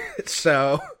Warrior.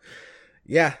 So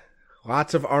yeah,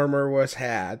 lots of armor was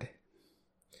had.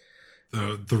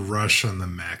 The rush on the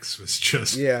mechs was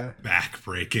just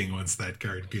backbreaking once that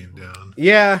card came down.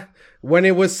 Yeah, when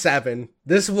it was 7.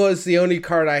 This was the only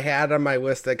card I had on my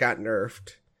list that got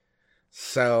nerfed.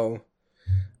 So,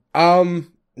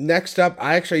 next up,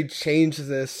 I actually changed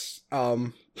this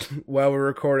while we're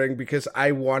recording because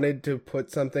I wanted to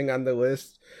put something on the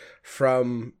list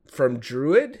from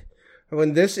Druid.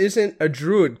 When this isn't a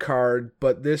Druid card,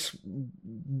 but this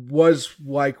was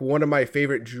like one of my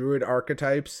favorite Druid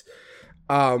archetypes.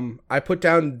 I put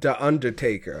down the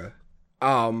Undertaker.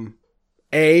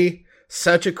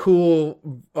 Such a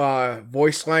cool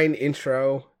voice line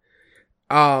intro.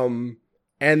 And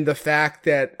the fact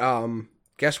that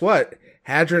guess what?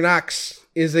 Hadronox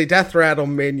is a Death Rattle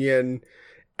minion,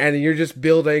 and you're just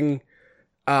building.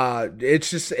 It's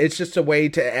just a way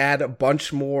to add a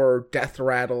bunch more Death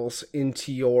Rattles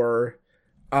into your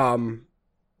to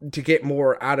get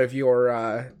more out of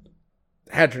your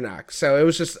Hadronox. So it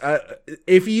was just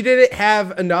if you didn't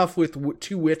have enough with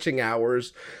 2 witching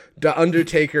hours, the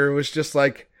Undertaker was just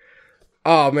like,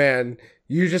 oh man,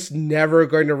 you're just never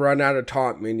going to run out of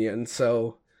taunt minions.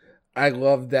 So I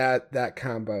love that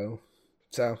combo.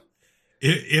 So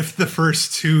if the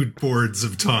first 2 boards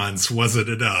of taunts wasn't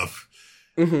enough,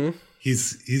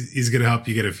 he's gonna help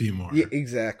you get a few more. Yeah,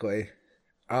 exactly.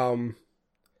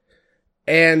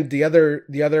 And the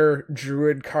other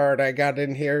Druid card I got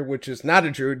in here, which is not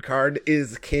a Druid card,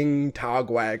 is King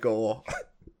Togwaggle.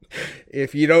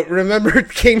 If you don't remember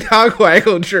King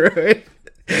Togwaggle Druid,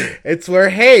 it's where,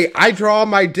 hey, I draw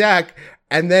my deck,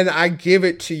 and then I give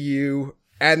it to you,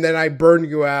 and then I burn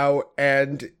you out,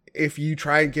 and if you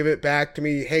try and give it back to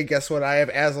me, hey, guess what? I have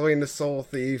Azaleen the Soul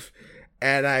Thief,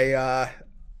 and I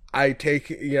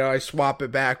take, I swap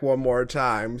it back one more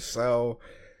time, so...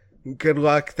 Good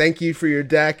luck. Thank you for your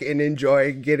deck, and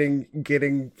enjoy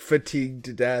getting fatigued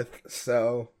to death.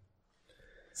 So,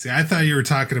 see, I thought you were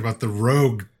talking about the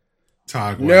rogue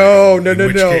Togwaggle. No. In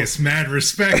which case, mad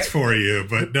respect for you,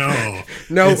 but no,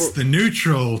 it's the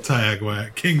neutral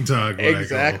King Togwaggle.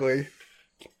 Exactly.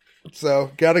 So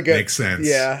gotta get makes sense.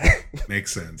 Yeah,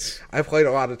 makes sense. I played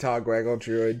a lot of Togwaggle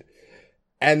Druid,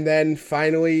 and then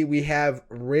finally we have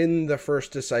Rin the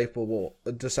First Disciple.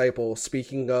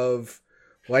 Speaking of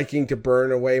liking to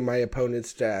burn away my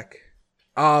opponent's deck.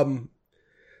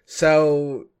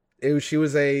 So She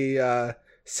was a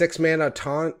 6-mana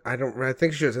taunt. I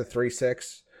think she was a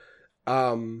 3/6.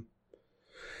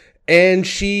 And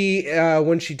she,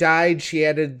 when she died, she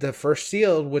added the first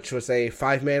seal, which was a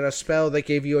 5-mana spell that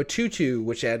gave you a 2/2,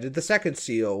 which added the second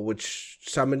seal, which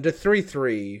summoned a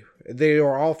 3/3. They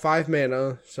are all 5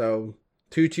 mana, so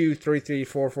 2/2, 3/3,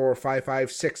 4/4,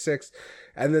 5/5, 6/6,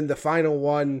 and then the final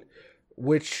one,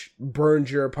 which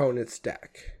burns your opponent's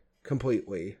deck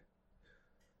completely.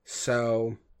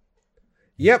 So,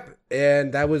 yep,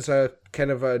 and that was a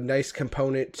kind of a nice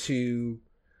component to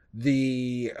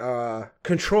the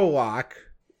control lock,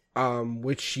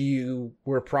 which you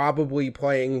were probably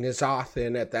playing N'Zoth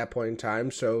in at that point in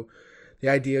time. So the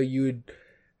idea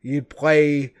you'd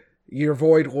play your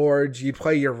Void Lords, you'd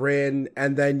play your Rin,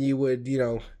 and then you would,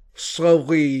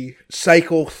 slowly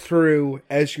cycle through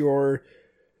as you're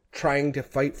trying to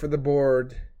fight for the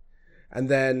board. And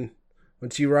then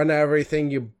once you run out of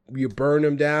everything, you burn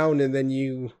them down, and then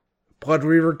you Blood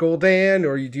Reaver Gul'dan,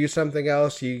 or you do something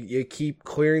else. You keep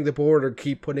clearing the board or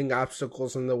keep putting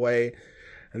obstacles in the way,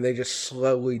 and they just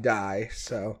slowly die.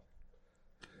 So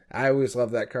I always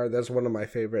love that card. That's one of my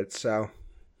favorites. So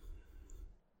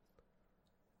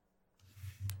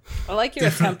I like your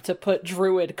attempt to put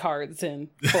druid cards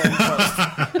in.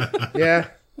 Yeah,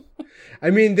 I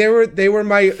mean they were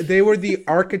the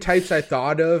archetypes I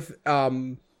thought of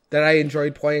that I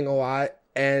enjoyed playing a lot,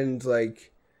 and like.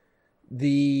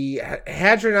 The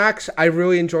Hadronox, I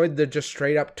really enjoyed the just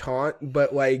straight up taunt,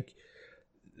 but like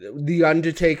the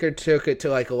Undertaker took it to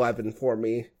like 11 for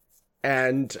me,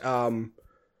 and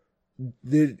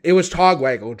it was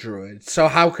Togwaggle Druid, so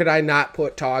how could I not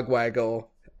put Togwaggle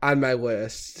on my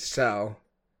list? So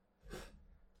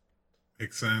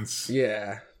makes sense.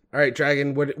 Yeah. All right,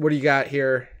 Dragon, what do you got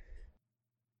here?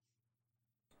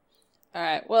 All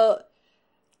right. Well,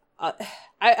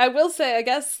 I will say, I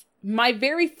guess. My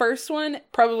very first one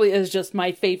probably is just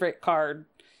my favorite card,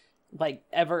 like,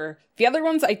 ever. The other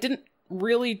ones I didn't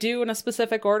really do in a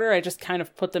specific order. I just kind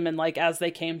of put them in, like, as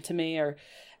they came to me or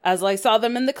as I saw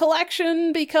them in the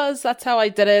collection, because that's how I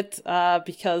did it,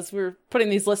 because we were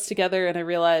putting these lists together and I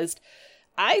realized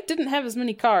I didn't have as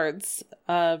many cards.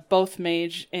 Both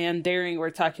Mage and Daring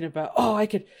were talking about,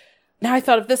 now I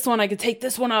thought of this one, I could take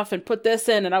this one off and put this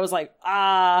in, and I was like,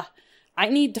 I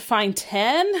need to find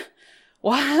 10?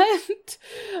 What?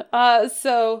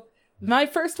 So my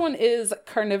first one is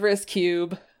Carnivorous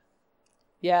Cube.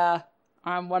 Yeah,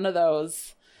 I'm one of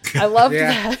those. I love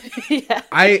that. Yeah.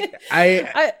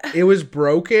 I it was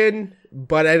broken,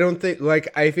 but I don't think,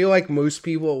 like, I feel like most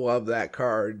people love that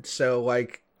card. So,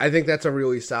 like, I think that's a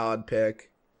really solid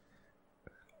pick.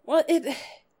 Well,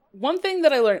 one thing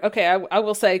that I learned, okay, I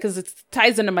will say, because it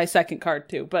ties into my second card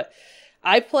too, but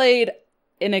I played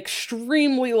an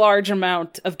extremely large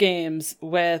amount of games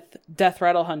with Death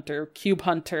Rattle Hunter, Cube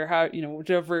Hunter,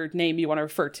 whichever name you want to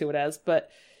refer to it as. But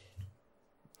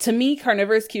to me,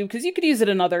 Carnivorous Cube, because you could use it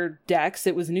in other decks,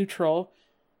 it was neutral.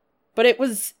 But it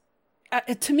was,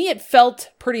 to me, it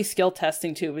felt pretty skill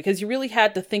testing too, because you really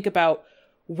had to think about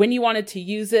when you wanted to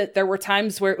use it. There were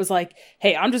times where it was like,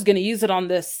 hey, I'm just going to use it on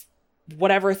this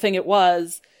whatever thing it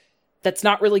was that's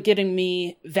not really getting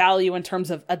me value in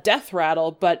terms of a death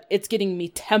rattle, but it's getting me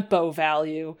tempo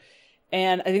value.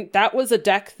 And I think that was a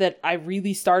deck that I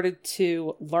really started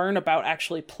to learn about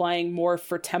actually playing more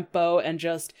for tempo and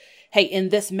just, hey, in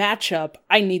this matchup,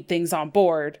 I need things on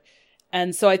board.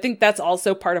 And so I think that's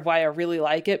also part of why I really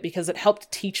like it, because it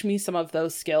helped teach me some of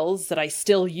those skills that I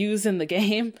still use in the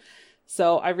game.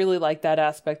 So I really like that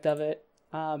aspect of it.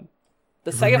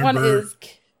 The second one is...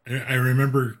 I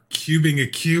remember cubing a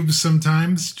cube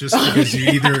sometimes just because you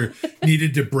either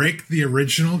needed to break the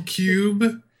original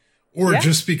cube or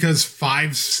just because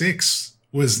 5/6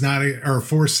 was not or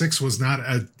 4/6 was not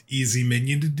an easy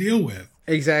minion to deal with.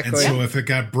 Exactly. And so if it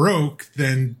got broke,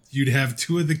 then you'd have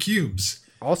 2 of the cubes.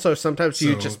 Also, sometimes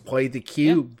you just play the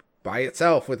cube by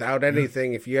itself without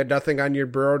anything. If you had nothing on your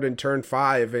board in turn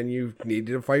 5 and you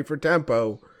needed to fight for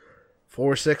tempo,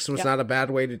 4/6 was not a bad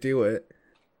way to do it.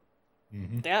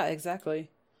 Mm-hmm. Yeah, exactly.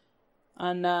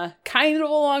 And kind of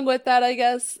along with that, I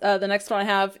guess, the next one I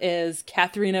have is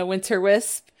Katharina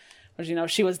Winterwisp, which,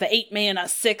 she was the 8-mana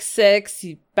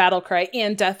 6/6, Battle Cry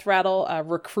and Death Rattle,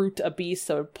 recruit a beast,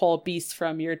 so pull a beast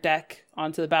from your deck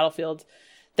onto the battlefield.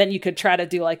 Then you could try to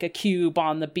do like a cube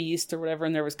on the beast or whatever,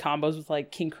 and there was combos with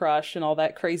like King Crush and all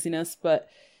that craziness. But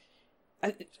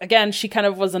again, she kind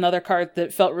of was another card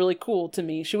that felt really cool to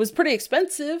me. She was pretty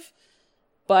expensive,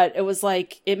 but it was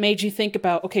like, it made you think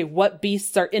about, okay, what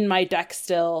beasts are in my deck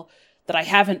still that I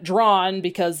haven't drawn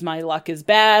because my luck is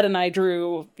bad and I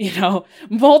drew,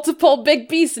 multiple big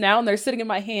beasts now and they're sitting in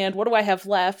my hand. What do I have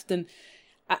left? And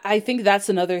I think that's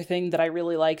another thing that I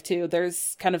really like too.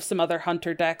 There's kind of some other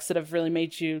hunter decks that have really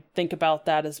made you think about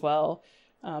that as well.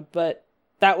 But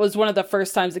that was one of the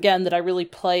first times, again, that I really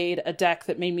played a deck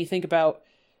that made me think about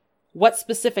what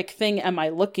specific thing am I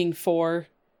looking for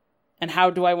and how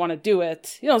do I want to do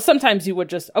it? You know, sometimes you would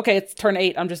just, okay, it's turn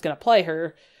 8, I'm just going to play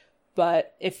her.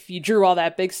 But if you drew all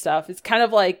that big stuff, it's kind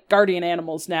of like Guardian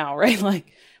Animals now, right?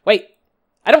 Like, wait,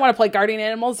 I don't want to play Guardian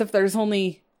Animals if there's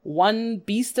only one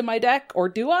beast in my deck, or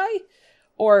do I?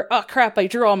 Or, oh crap, I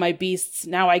drew all my beasts,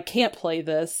 now I can't play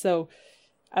this. So,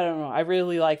 I don't know, I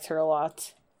really liked her a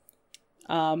lot.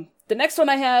 The next one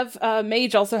I have,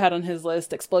 Mage also had on his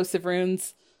list, Explosive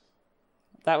Runes.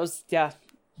 That was, yeah,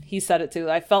 he said it too.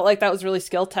 I felt like that was really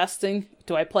skill testing.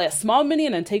 Do I play a small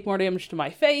minion and take more damage to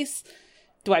my face?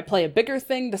 Do I play a bigger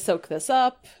thing to soak this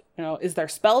up? You know, is there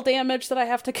spell damage that I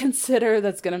have to consider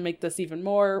that's going to make this even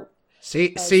more?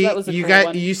 See, So that was a you cool got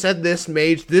one. you said this,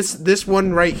 Mage. This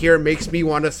one right here makes me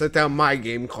want to set down my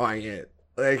game client,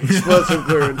 like Explosive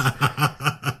Runes.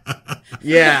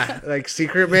 Yeah, like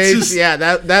Secret Mage. just- Yeah,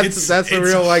 that's a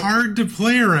real like. hard to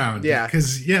play around. Yeah.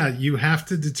 because you have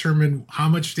to determine how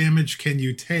much damage can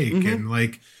you take, and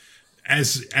like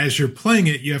as you're playing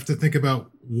it, you have to think about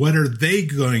what are they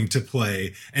going to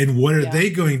play and what are they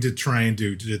going to try and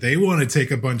do. Do they want to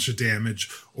take a bunch of damage,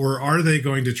 or are they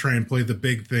going to try and play the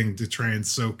big thing to try and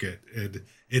soak it? And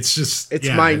it's just It's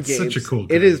mind it's games. Such a cool. It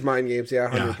card. is mind games. Yeah,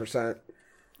 100%.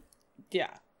 Yeah.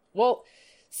 Well,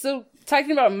 so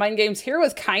talking about mind games, here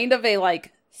was kind of a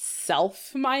like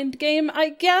self-mind game, I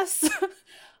guess.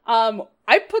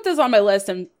 I put this on my list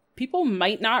and people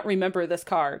might not remember this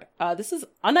card. This is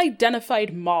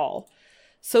Unidentified Maul.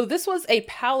 So this was a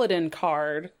paladin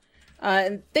card.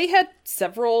 And they had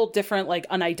several different like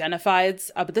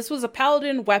unidentifieds, but this was a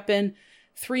paladin weapon,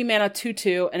 3 mana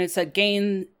 2/2, and it said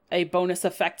gain a bonus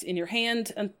effect in your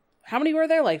hand. And how many were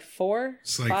there? Like 4?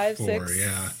 It's like 5, 4, 6?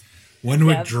 yeah. One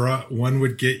would Yeah. draw. One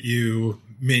would get you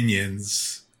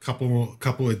minions. Couple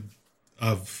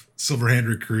of Silverhand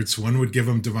recruits. One would give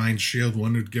them Divine Shield.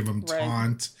 One would give them Right.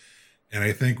 Taunt, and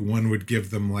I think one would give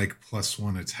them like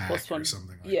 +1 attack +1. or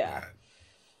something like Yeah. that.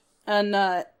 And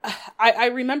I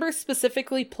remember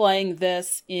specifically playing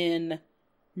this in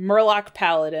Murloc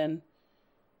Paladin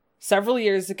several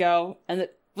years ago, and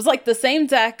it was like the same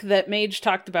deck that Mage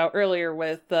talked about earlier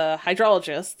with the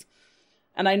Hydrologist.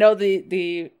 And I know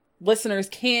the listeners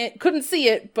couldn't see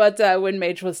it, but when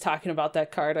Mage was talking about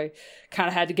that card, I kind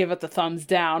of had to give it the thumbs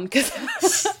down,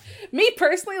 because me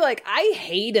personally, like, I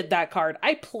hated that card.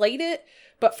 I played it,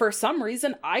 but for some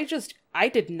reason, I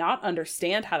did not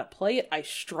understand how to play it. I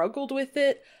struggled with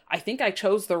it. I think I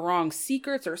chose the wrong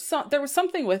secrets or there was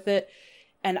something with it,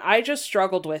 and I just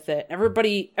struggled with it.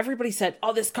 Everybody said,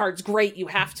 "Oh, this card's great. You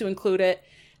have to include it."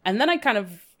 And then I kind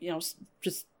of,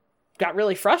 just got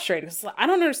really frustrated because I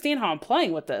don't understand how I'm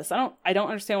playing with this. I don't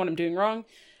understand what I'm doing wrong.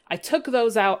 I took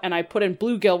those out and I put in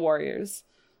Bluegill Warriors.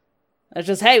 It's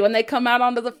just, hey, when they come out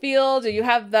onto the field, you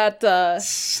have that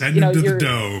Send them to the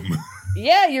dome.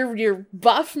 yeah, your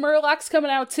buff Murlocs coming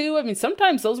out too. I mean,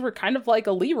 sometimes those were kind of like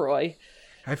a Leroy.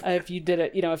 If you did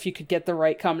it, if you could get the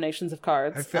right combinations of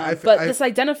cards. But this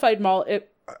Identified Maul,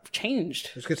 it changed.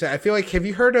 I was gonna say, I feel like, have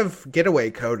you heard of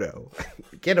Getaway Kodo?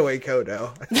 Getaway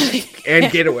Kodo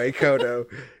and Getaway Kodo,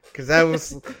 because that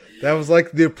was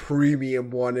like the premium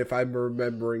one, if I'm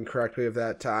remembering correctly, of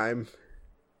that time.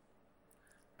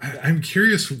 I'm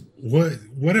curious,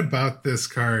 what about this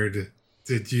card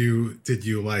did you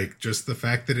like? Just the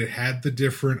fact that it had the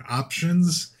different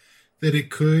options that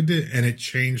it could, and it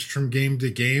changed from game to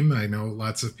game. I know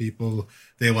lots of people,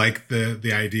 they like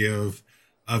the idea of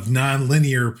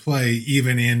non-linear play,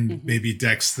 even in maybe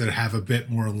decks that have a bit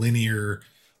more linear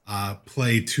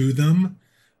play to them.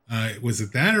 Was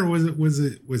it that, or was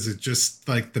it just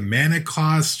like the mana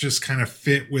cost just kind of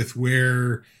fit with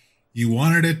where you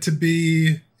wanted it to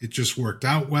be? It just worked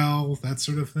out well, that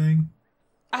sort of thing.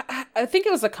 I think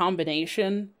it was a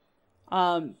combination,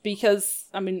 because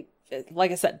I mean,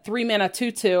 like I said, 3 mana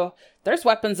 2/2. There's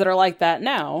weapons that are like that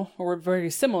now, or very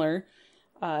similar,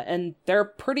 and they're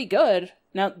pretty good.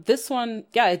 Now this one,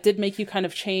 yeah, it did make you kind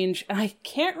of change, and I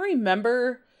can't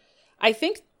remember. I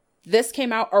think this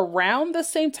came out around the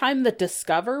same time that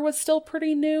Discover was still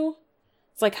pretty new.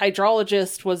 It's like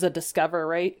Hydrologist was a Discover,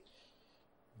 right?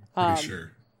 Pretty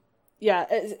sure. Yeah,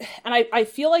 and I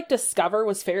feel like Discover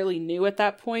was fairly new at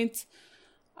that point.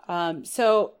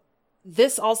 So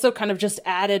this also kind of just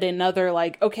added another,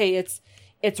 like, okay,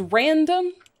 it's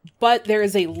random, but there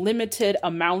is a limited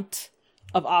amount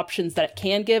of options that it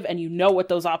can give, and you know what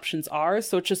those options are.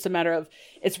 So it's just a matter of,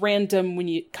 it's random when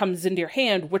it comes into your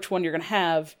hand, which one you're going to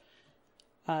have.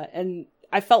 And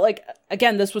I felt like,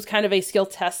 again, this was kind of a skill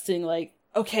testing, like,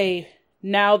 okay,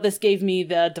 now this gave me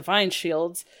the Divine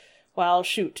Shields. Well,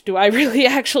 shoot, do I really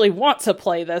actually want to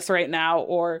play this right now?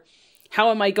 Or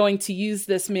how am I going to use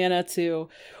this mana to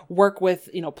work with,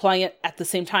 playing it at the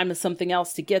same time as something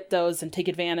else to get those and take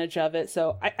advantage of it?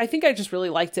 So I think I just really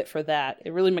liked it for that.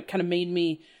 It really kind of made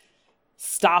me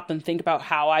stop and think about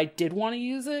how I did want to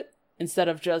use it instead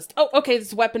of just, oh, okay,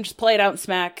 this weapon, just play it out and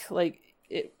smack. Like,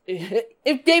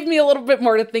 it gave me a little bit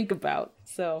more to think about.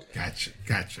 So Gotcha.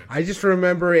 I just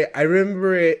remember it. I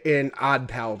remember it in Odd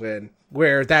Paladin,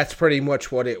 where that's pretty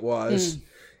much what it was.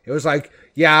 It was like,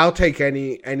 yeah, I'll take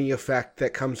any effect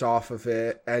that comes off of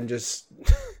it and just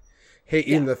hit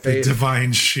you in the face. The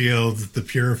Divine Shield, the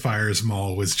Purifier's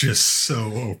Maul was just so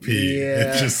OP.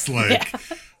 Yeah. It just like,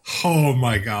 oh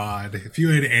my god! If you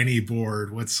had any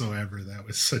board whatsoever, that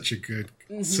was such a good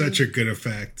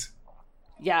effect.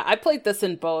 Yeah, I played this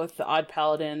in both the Odd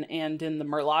Paladin and in the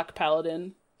Murloc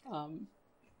Paladin.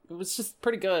 It was just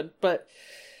pretty good, but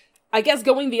I guess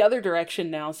going the other direction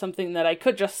now, something that I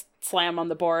could just slam on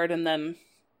the board and then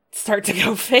start to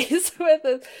go face with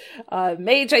it.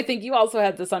 Mage, I think you also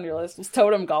had this on your list, was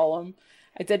Totem Golem.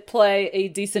 I did play a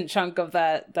decent chunk of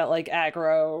that like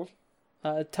aggro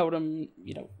totem,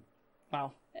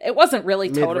 well, it wasn't really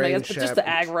totem, I guess, but just the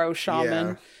aggro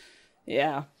shaman.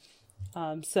 Yeah.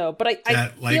 But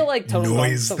I feel like Totem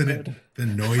noise so that the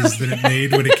noise that it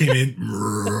made when it came in.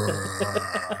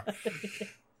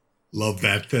 Love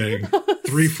that thing.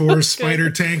 3/4 spider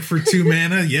tank for 2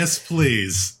 mana. Yes,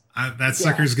 please. That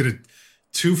sucker's gonna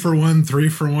 2 for 1, 3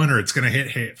 for 1, or it's gonna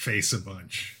hit face a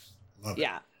bunch. Love it.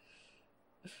 Yeah.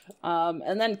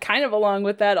 And then kind of along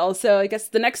with that, also, I guess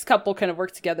the next couple kind of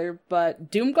work together. But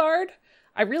Doomguard,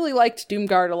 I really liked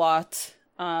Doomguard a lot.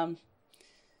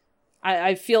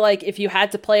 I feel like if you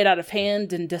had to play it out of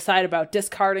hand and decide about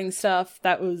discarding stuff,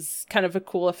 that was kind of a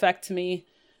cool effect to me.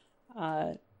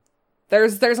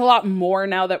 There's a lot more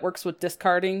now that works with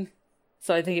discarding,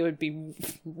 so I think it would be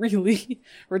really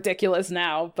ridiculous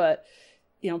now. But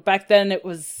back then it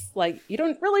was like you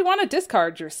don't really want to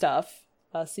discard your stuff,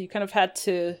 so you kind of had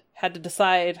to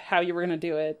decide how you were going to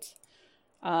do it.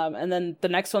 And then the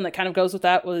next one that kind of goes with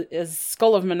that is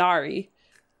Skull of Minari.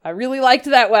 I really liked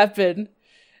that weapon.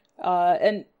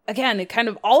 And again, it kind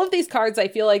of, all of these cards, I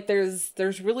feel like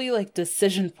there's really like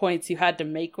decision points you had to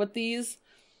make with these.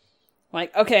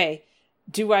 Like, okay,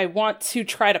 do I want to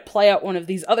try to play out one of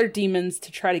these other demons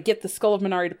to try to get the Skull of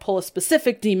Minari to pull a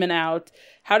specific demon out?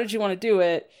 How did you want to do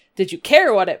it? Did you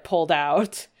care what it pulled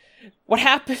out? What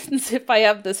happens if I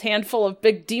have this handful of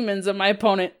big demons and my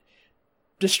opponent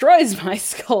destroys my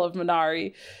Skull of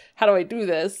Minari? How do I do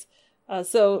this? And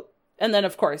then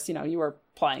of course, you were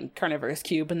playing Carnivorous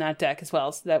Cube in that deck as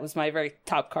well, so that was my very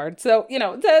top card. So,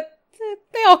 that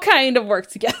they all kind of work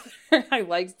together. I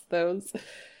liked those.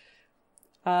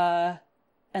 And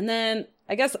then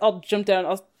I guess I'll jump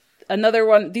down. Another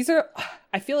one. These are,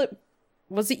 I feel it,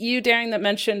 was it you, Darren, that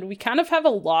mentioned we kind of have a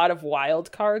lot of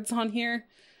wild cards on here?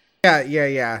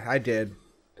 Yeah, I did.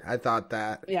 I thought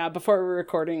that. Yeah, before we were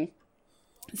recording.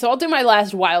 So I'll do my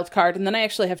last wild card, and then I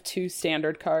actually have 2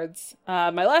 standard cards.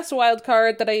 My last wild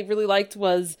card that I really liked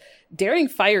was Daring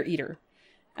Fire Eater.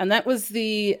 And that was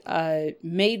the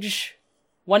mage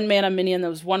 1 mana minion that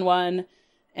was 1/1,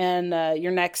 and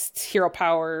your next hero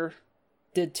power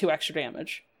did 2 extra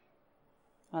damage.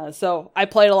 So I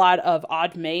played a lot of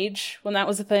Odd Mage when that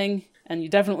was a thing, and you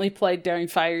definitely played Daring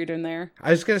Fire Eater in there.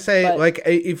 I was gonna say,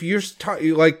 if you're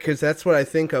because that's what I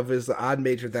think of is the Odd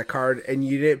Mage with that card, and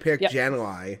you didn't pick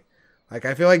Jan'alai. Like,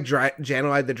 I feel like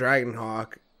Jan'alai the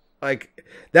Dragonhawk, like,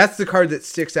 that's the card that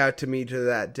sticks out to me to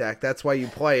that deck. That's why you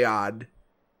play Odd.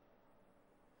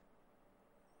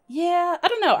 Yeah, I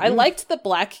don't know. I liked the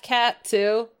Black Cat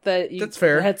too. That's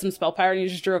fair. Had some spell power and you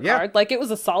just drew a card. Like, it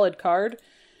was a solid card.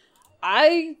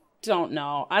 I don't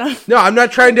know. No, I'm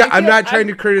not trying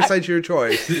to criticize your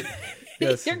choice.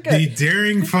 Yes. You're good. The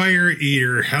Daring Fire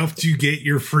Eater helped you get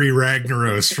your free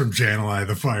Ragnaros from Jan'alai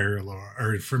the Fire Lord,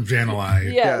 or from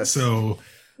Jan'alai. Yeah. So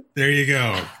there you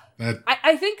go.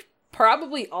 I think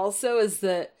probably also is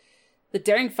that the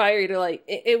Daring Fire Eater, like,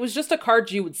 it was just a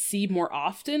card you would see more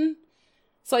often.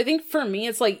 So I think for me,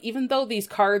 it's like, even though these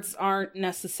cards aren't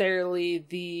necessarily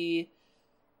the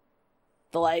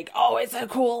like, oh, it's a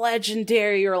cool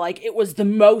legendary, or like, it was the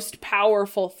most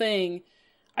powerful thing,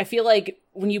 I feel like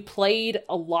when you played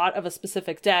a lot of a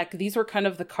specific deck, these were kind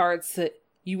of the cards that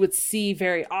you would see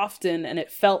very often, and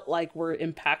it felt like were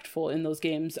impactful in those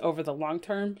games over the long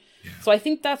term. Yeah. So I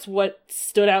think that's what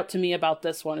stood out to me about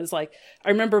this one is like, I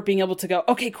remember being able to go,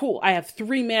 okay, cool. I have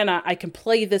 3 mana. I can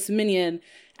play this minion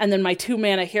and then my 2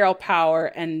 mana hero power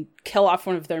and kill off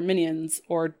one of their minions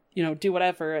or, you know, do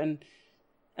whatever. And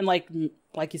like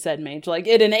you said, Mage, like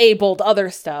it enabled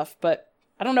other stuff, but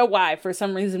I don't know why. For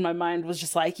some reason, my mind was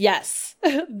just like, yes,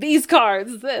 these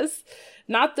cards, this.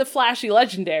 Not the flashy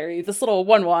legendary, this little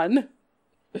 1/1.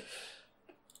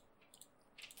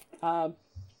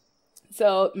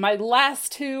 So my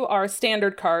last 2 are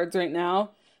standard cards right now.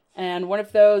 And one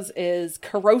of those is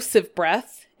Corrosive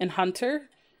Breath in Hunter.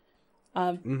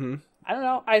 I don't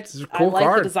know. I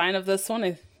like the design of this one.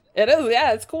 It is,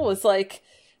 yeah, it's cool. It's like,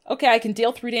 okay, I can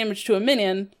deal 3 damage to a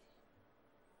minion.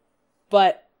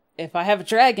 But if I have a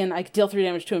dragon, I can deal 3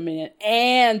 damage to a minion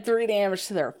and 3 damage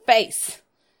to their face.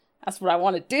 That's what I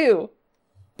want to do.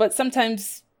 But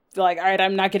sometimes they're like, all right,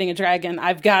 I'm not getting a dragon.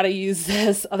 I've got to use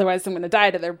this. Otherwise, I'm going to die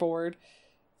to their board.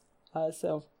 And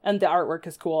the artwork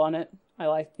is cool on it. I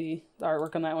like the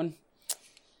artwork on that one.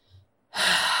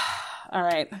 All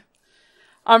right.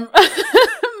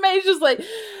 May's just like,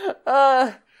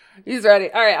 he's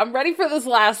ready. All right, I'm ready for this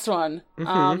last one.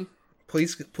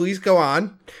 Please go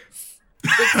on.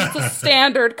 It's a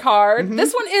standard card.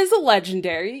 This one is a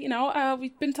legendary. You know,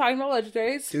 we've been talking about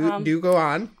legendaries. Do go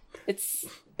on. It's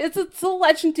a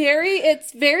legendary.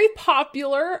 It's very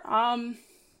popular.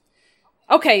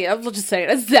 Okay, we'll just say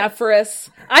it. It's Zephyrus.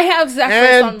 I have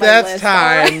Zephyrus on my list. And that's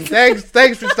time. Right?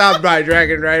 Thanks for stopping by,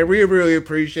 Dragon Rider. We really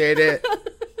appreciate it.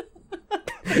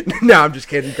 No, I'm just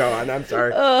kidding. Go on. I'm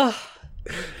sorry. No,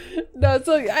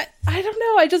 so I don't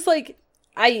know. I just like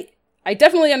I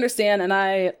definitely understand, and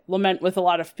I lament with a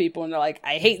lot of people, and they're like,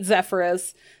 I hate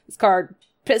Zephyrus. This card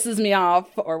pisses me off,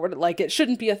 or what? Like, it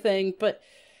shouldn't be a thing. But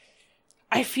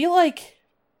I feel like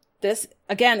this,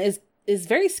 again, is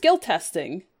very skill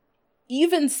testing.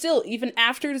 Even still, even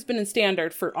after it's been in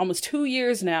standard for almost 2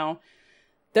 years now,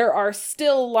 there are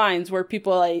still lines where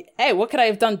people are like, hey, what could I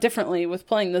have done differently with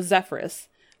playing the Zephyrus?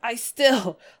 I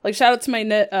still, like, shout out to my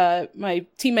my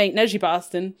teammate, Neji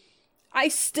Boston. I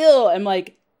still am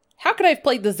like, how could I have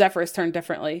played the Zephyrus turn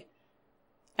differently?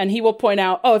 And he will point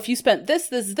out, oh, if you spent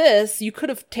this, you could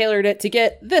have tailored it to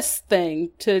get this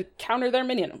thing to counter their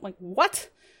minion. I'm like, what?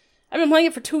 I've been playing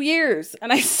it for 2 years,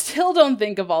 and I still don't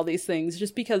think of all these things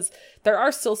just because there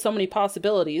are still so many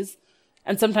possibilities.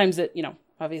 And sometimes it, you know,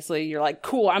 obviously you're like,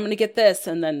 cool, I'm going to get this.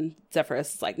 And then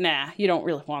Zephyrus is like, nah, you don't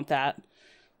really want that.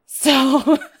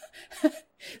 So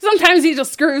sometimes he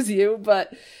just screws you,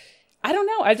 but I don't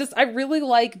know. I really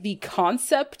like the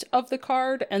concept of the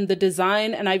card and the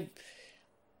design. And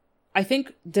I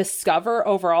think Discover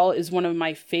overall is one of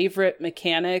my favorite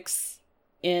mechanics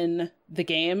in the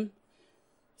game.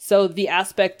 So the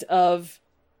aspect of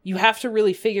you have to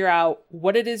really figure out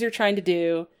what it is you're trying to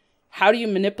do. How do you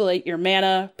manipulate your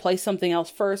mana, play something else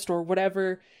first or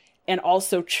whatever, and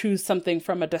also choose something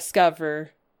from a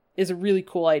Discover is a really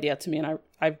cool idea to me. And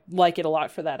I like it a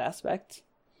lot for that aspect.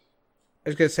 I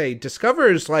was going to say,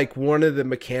 Discover is like one of the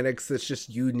mechanics that's just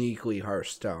uniquely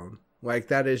Hearthstone. Like,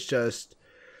 that is just,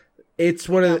 it's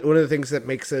one of the things that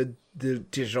makes the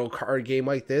digital card game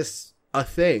like this a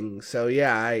thing. So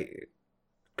yeah, I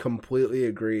completely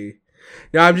agree.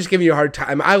 No, I'm just giving you a hard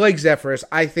time. I like Zephyrus.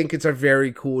 I think it's a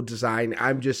very cool design.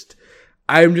 I'm just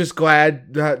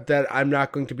glad that I'm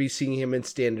not going to be seeing him in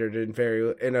standard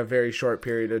in a very short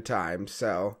period of time.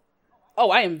 So, oh,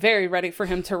 I am very ready for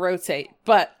him to rotate,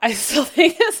 but I still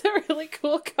think it's a really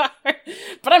cool card.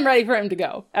 But I'm ready for him to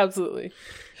go. Absolutely.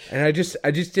 And I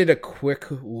just did a quick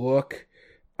look.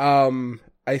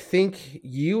 I think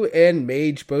you and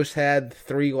Mage both had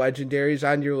 3 legendaries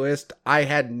on your list. I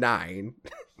had 9.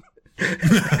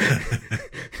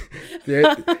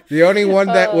 the only one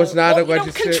that was not a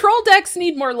legendary. Control decks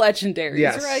need more legendaries,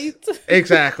 yes, right?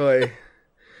 Exactly.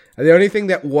 The only thing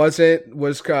that wasn't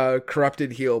was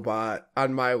Corrupted Healbot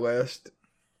on my list.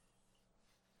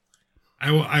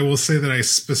 I will say that I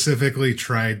specifically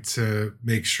tried to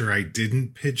make sure I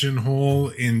didn't pigeonhole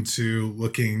into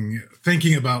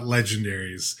thinking about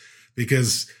legendaries,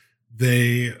 because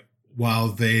while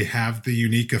they have the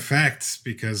unique effect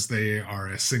because they are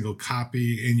a single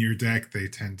copy in your deck, they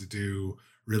tend to do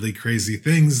really crazy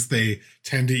things. They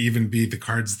tend to even be the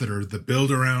cards that are the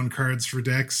build around cards for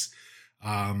decks.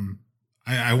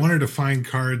 I wanted to find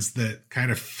cards that kind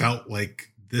of felt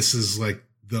like this is like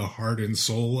the heart and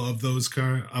soul of those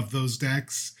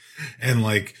decks, and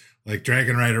like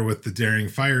Dragon Rider with the Daring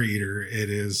Fire Eater.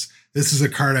 This is a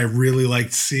card I really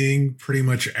liked seeing pretty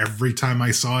much every time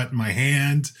I saw it in my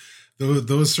hand.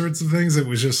 Those sorts of things. It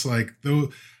was just like,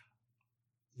 though,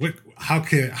 how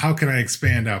can I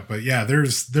expand out? But yeah,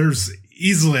 there's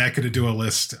easily I could do a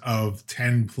list of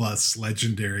 10 plus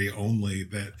legendary only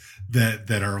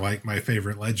that are like my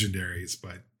favorite legendaries,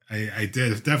 but I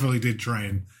definitely did try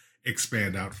and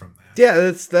expand out from that.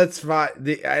 Yeah, that's fine.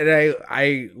 And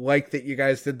I like that you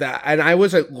guys did that. And I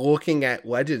wasn't looking at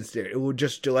legendary, it was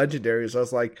just legendaries. I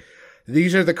was like,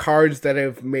 these are the cards that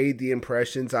have made the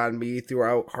impressions on me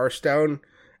throughout Hearthstone,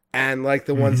 and like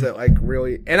the ones that like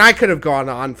really. And I could have gone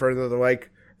on for another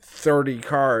like 30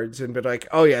 cards and been like,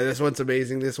 oh yeah, this one's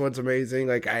amazing. This one's amazing.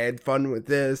 Like I had fun with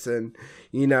this, and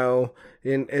you know,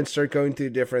 and start going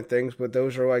through different things. But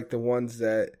those are like the ones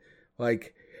that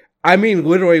like. I mean,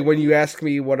 literally, when you ask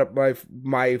me what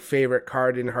my favorite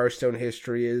card in Hearthstone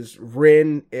history is,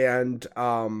 Rin and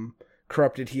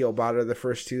Corrupted Healbot are the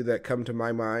first two that come to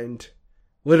my mind.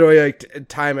 Literally, like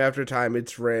time after time,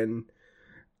 it's Rin.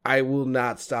 I will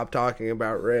not stop talking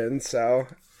about Rin. So,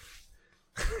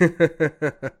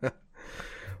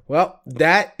 well,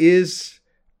 that is.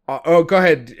 Oh, go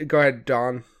ahead,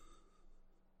 Dawn.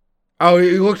 Oh,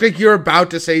 it looked like you were about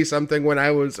to say something when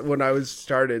I was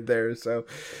started there. So,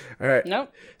 all right.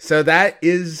 Nope. So that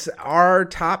is our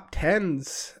top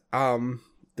 10s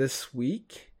this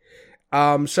week.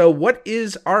 So what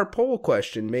is our poll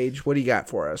question, Mage? What do you got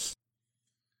for us?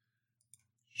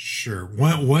 Sure.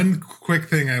 One quick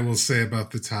thing I will say about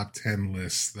the top 10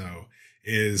 list, though,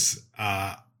 is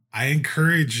I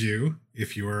encourage you,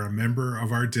 if you are a member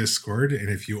of our Discord, and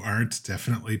if you aren't,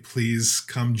 definitely please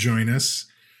come join us.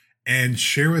 And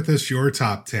share with us your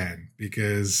top 10,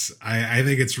 because I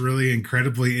think it's really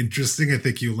incredibly interesting. I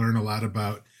think you learn a lot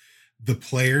about the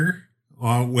player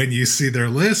when you see their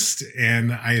list.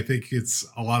 And I think it's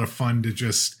a lot of fun to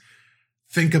just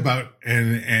think about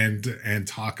and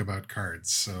talk about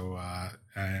cards. So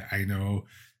I know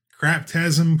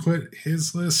Craptasm put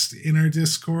his list in our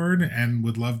Discord and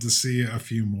would love to see a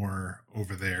few more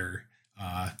over there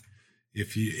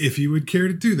if you would care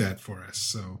to do that for us.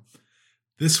 So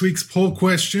this week's poll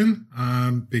question,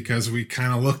 because we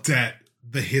kind of looked at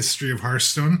the history of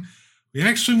Hearthstone, we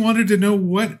actually wanted to know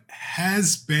what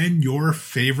has been your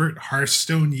favorite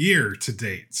Hearthstone year to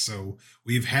date. So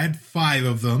we've had 5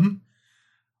 of them,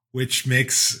 which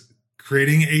makes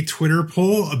creating a Twitter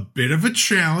poll a bit of a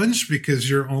challenge because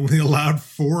you're only allowed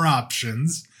 4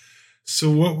 options.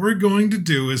 So what we're going to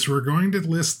do is we're going to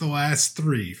list the last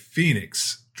 3,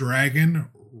 Phoenix, Dragon,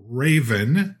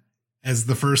 Raven, as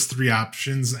the first 3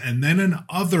 options, and then an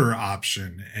other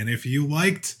option. And if you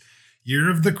liked Year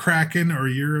of the Kraken or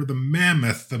Year of the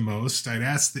Mammoth the most, I'd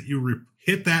ask that you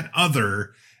hit that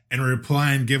other and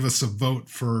reply and give us a vote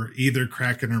for either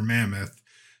Kraken or Mammoth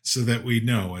so that we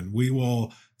know. And we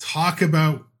will talk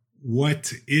about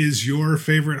what is your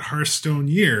favorite Hearthstone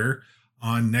year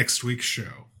on next week's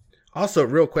show. Also,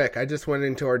 real quick, I just went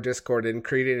into our Discord and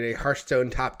created a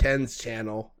Hearthstone Top 10s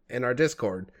channel in our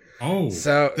Discord. Oh,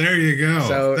 so there you go.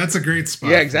 So that's a great spot.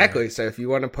 Yeah, exactly. So if you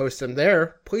want to post them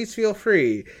there, please feel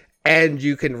free. And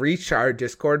you can reach our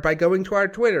Discord by going to our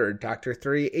Twitter,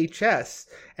 Dr3HS,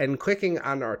 and clicking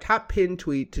on our top pinned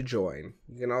tweet to join.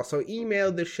 You can also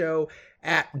email the show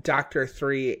at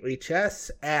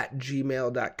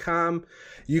Dr3HS@gmail.com.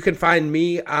 You can find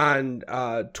me on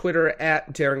Twitter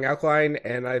at Daring Alkaline,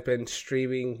 and I've been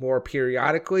streaming more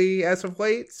periodically as of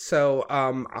late. So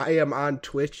I am on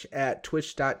Twitch at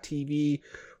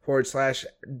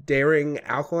twitch.tv/Daring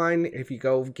Alkaline. If you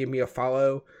go give me a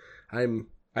follow, I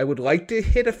would like to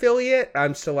hit affiliate.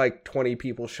 I'm still like 20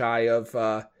 people shy of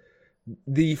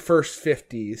the first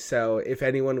 50. So if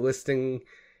anyone listening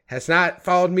has not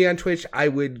followed me on Twitch, I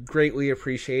would greatly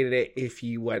appreciate it if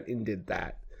you went and did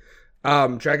that.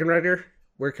 Dragon Rider,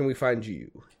 where can we find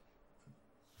you?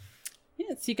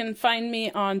 Yes, you can find me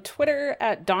on Twitter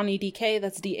at DawnieDK.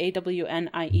 That's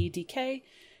DAWNIEDK.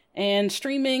 And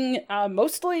streaming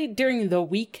mostly during the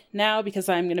week now, because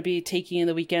I'm going to be taking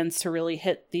the weekends to really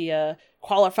hit the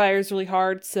qualifiers really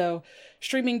hard. So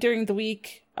streaming during the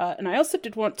week. And I also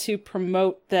did want to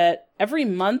promote that every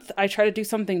month I try to do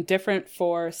something different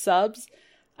for subs.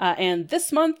 And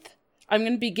this month I'm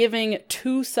going to be giving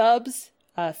 2 subs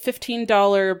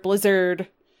 $15 Blizzard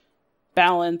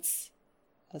balance.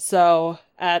 So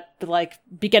at the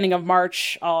beginning of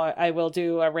March, I will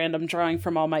do a random drawing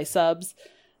from all my subs.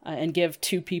 And give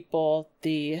 2 people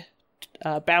the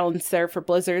balance there for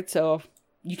Blizzard. So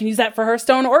you can use that for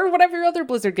Hearthstone or whatever other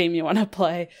Blizzard game you want to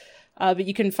play. But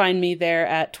you can find me there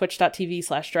at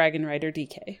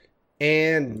twitch.tv/DragonRiderDK.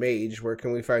 And Mage, where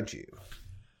can we find you?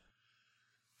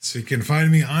 So you can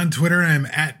find me on Twitter. I'm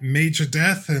at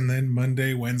Mageofdeath. And then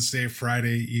Monday, Wednesday,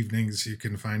 Friday evenings, you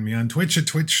can find me on Twitch at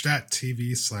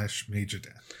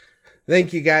twitch.tv/Mageofdeath.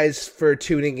 Thank you guys for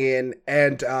tuning in.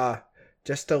 And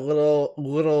just a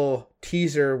little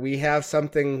teaser. We have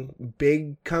something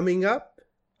big coming up.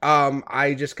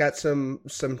 I just got some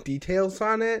details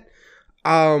on it.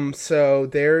 So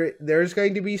there's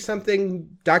going to be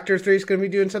something. Doctor 3 is going to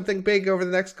be doing something big over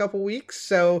the next couple weeks.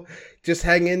 So just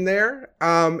hang in there.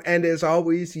 And as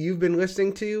always, you've been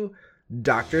listening to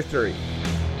Doctor 3.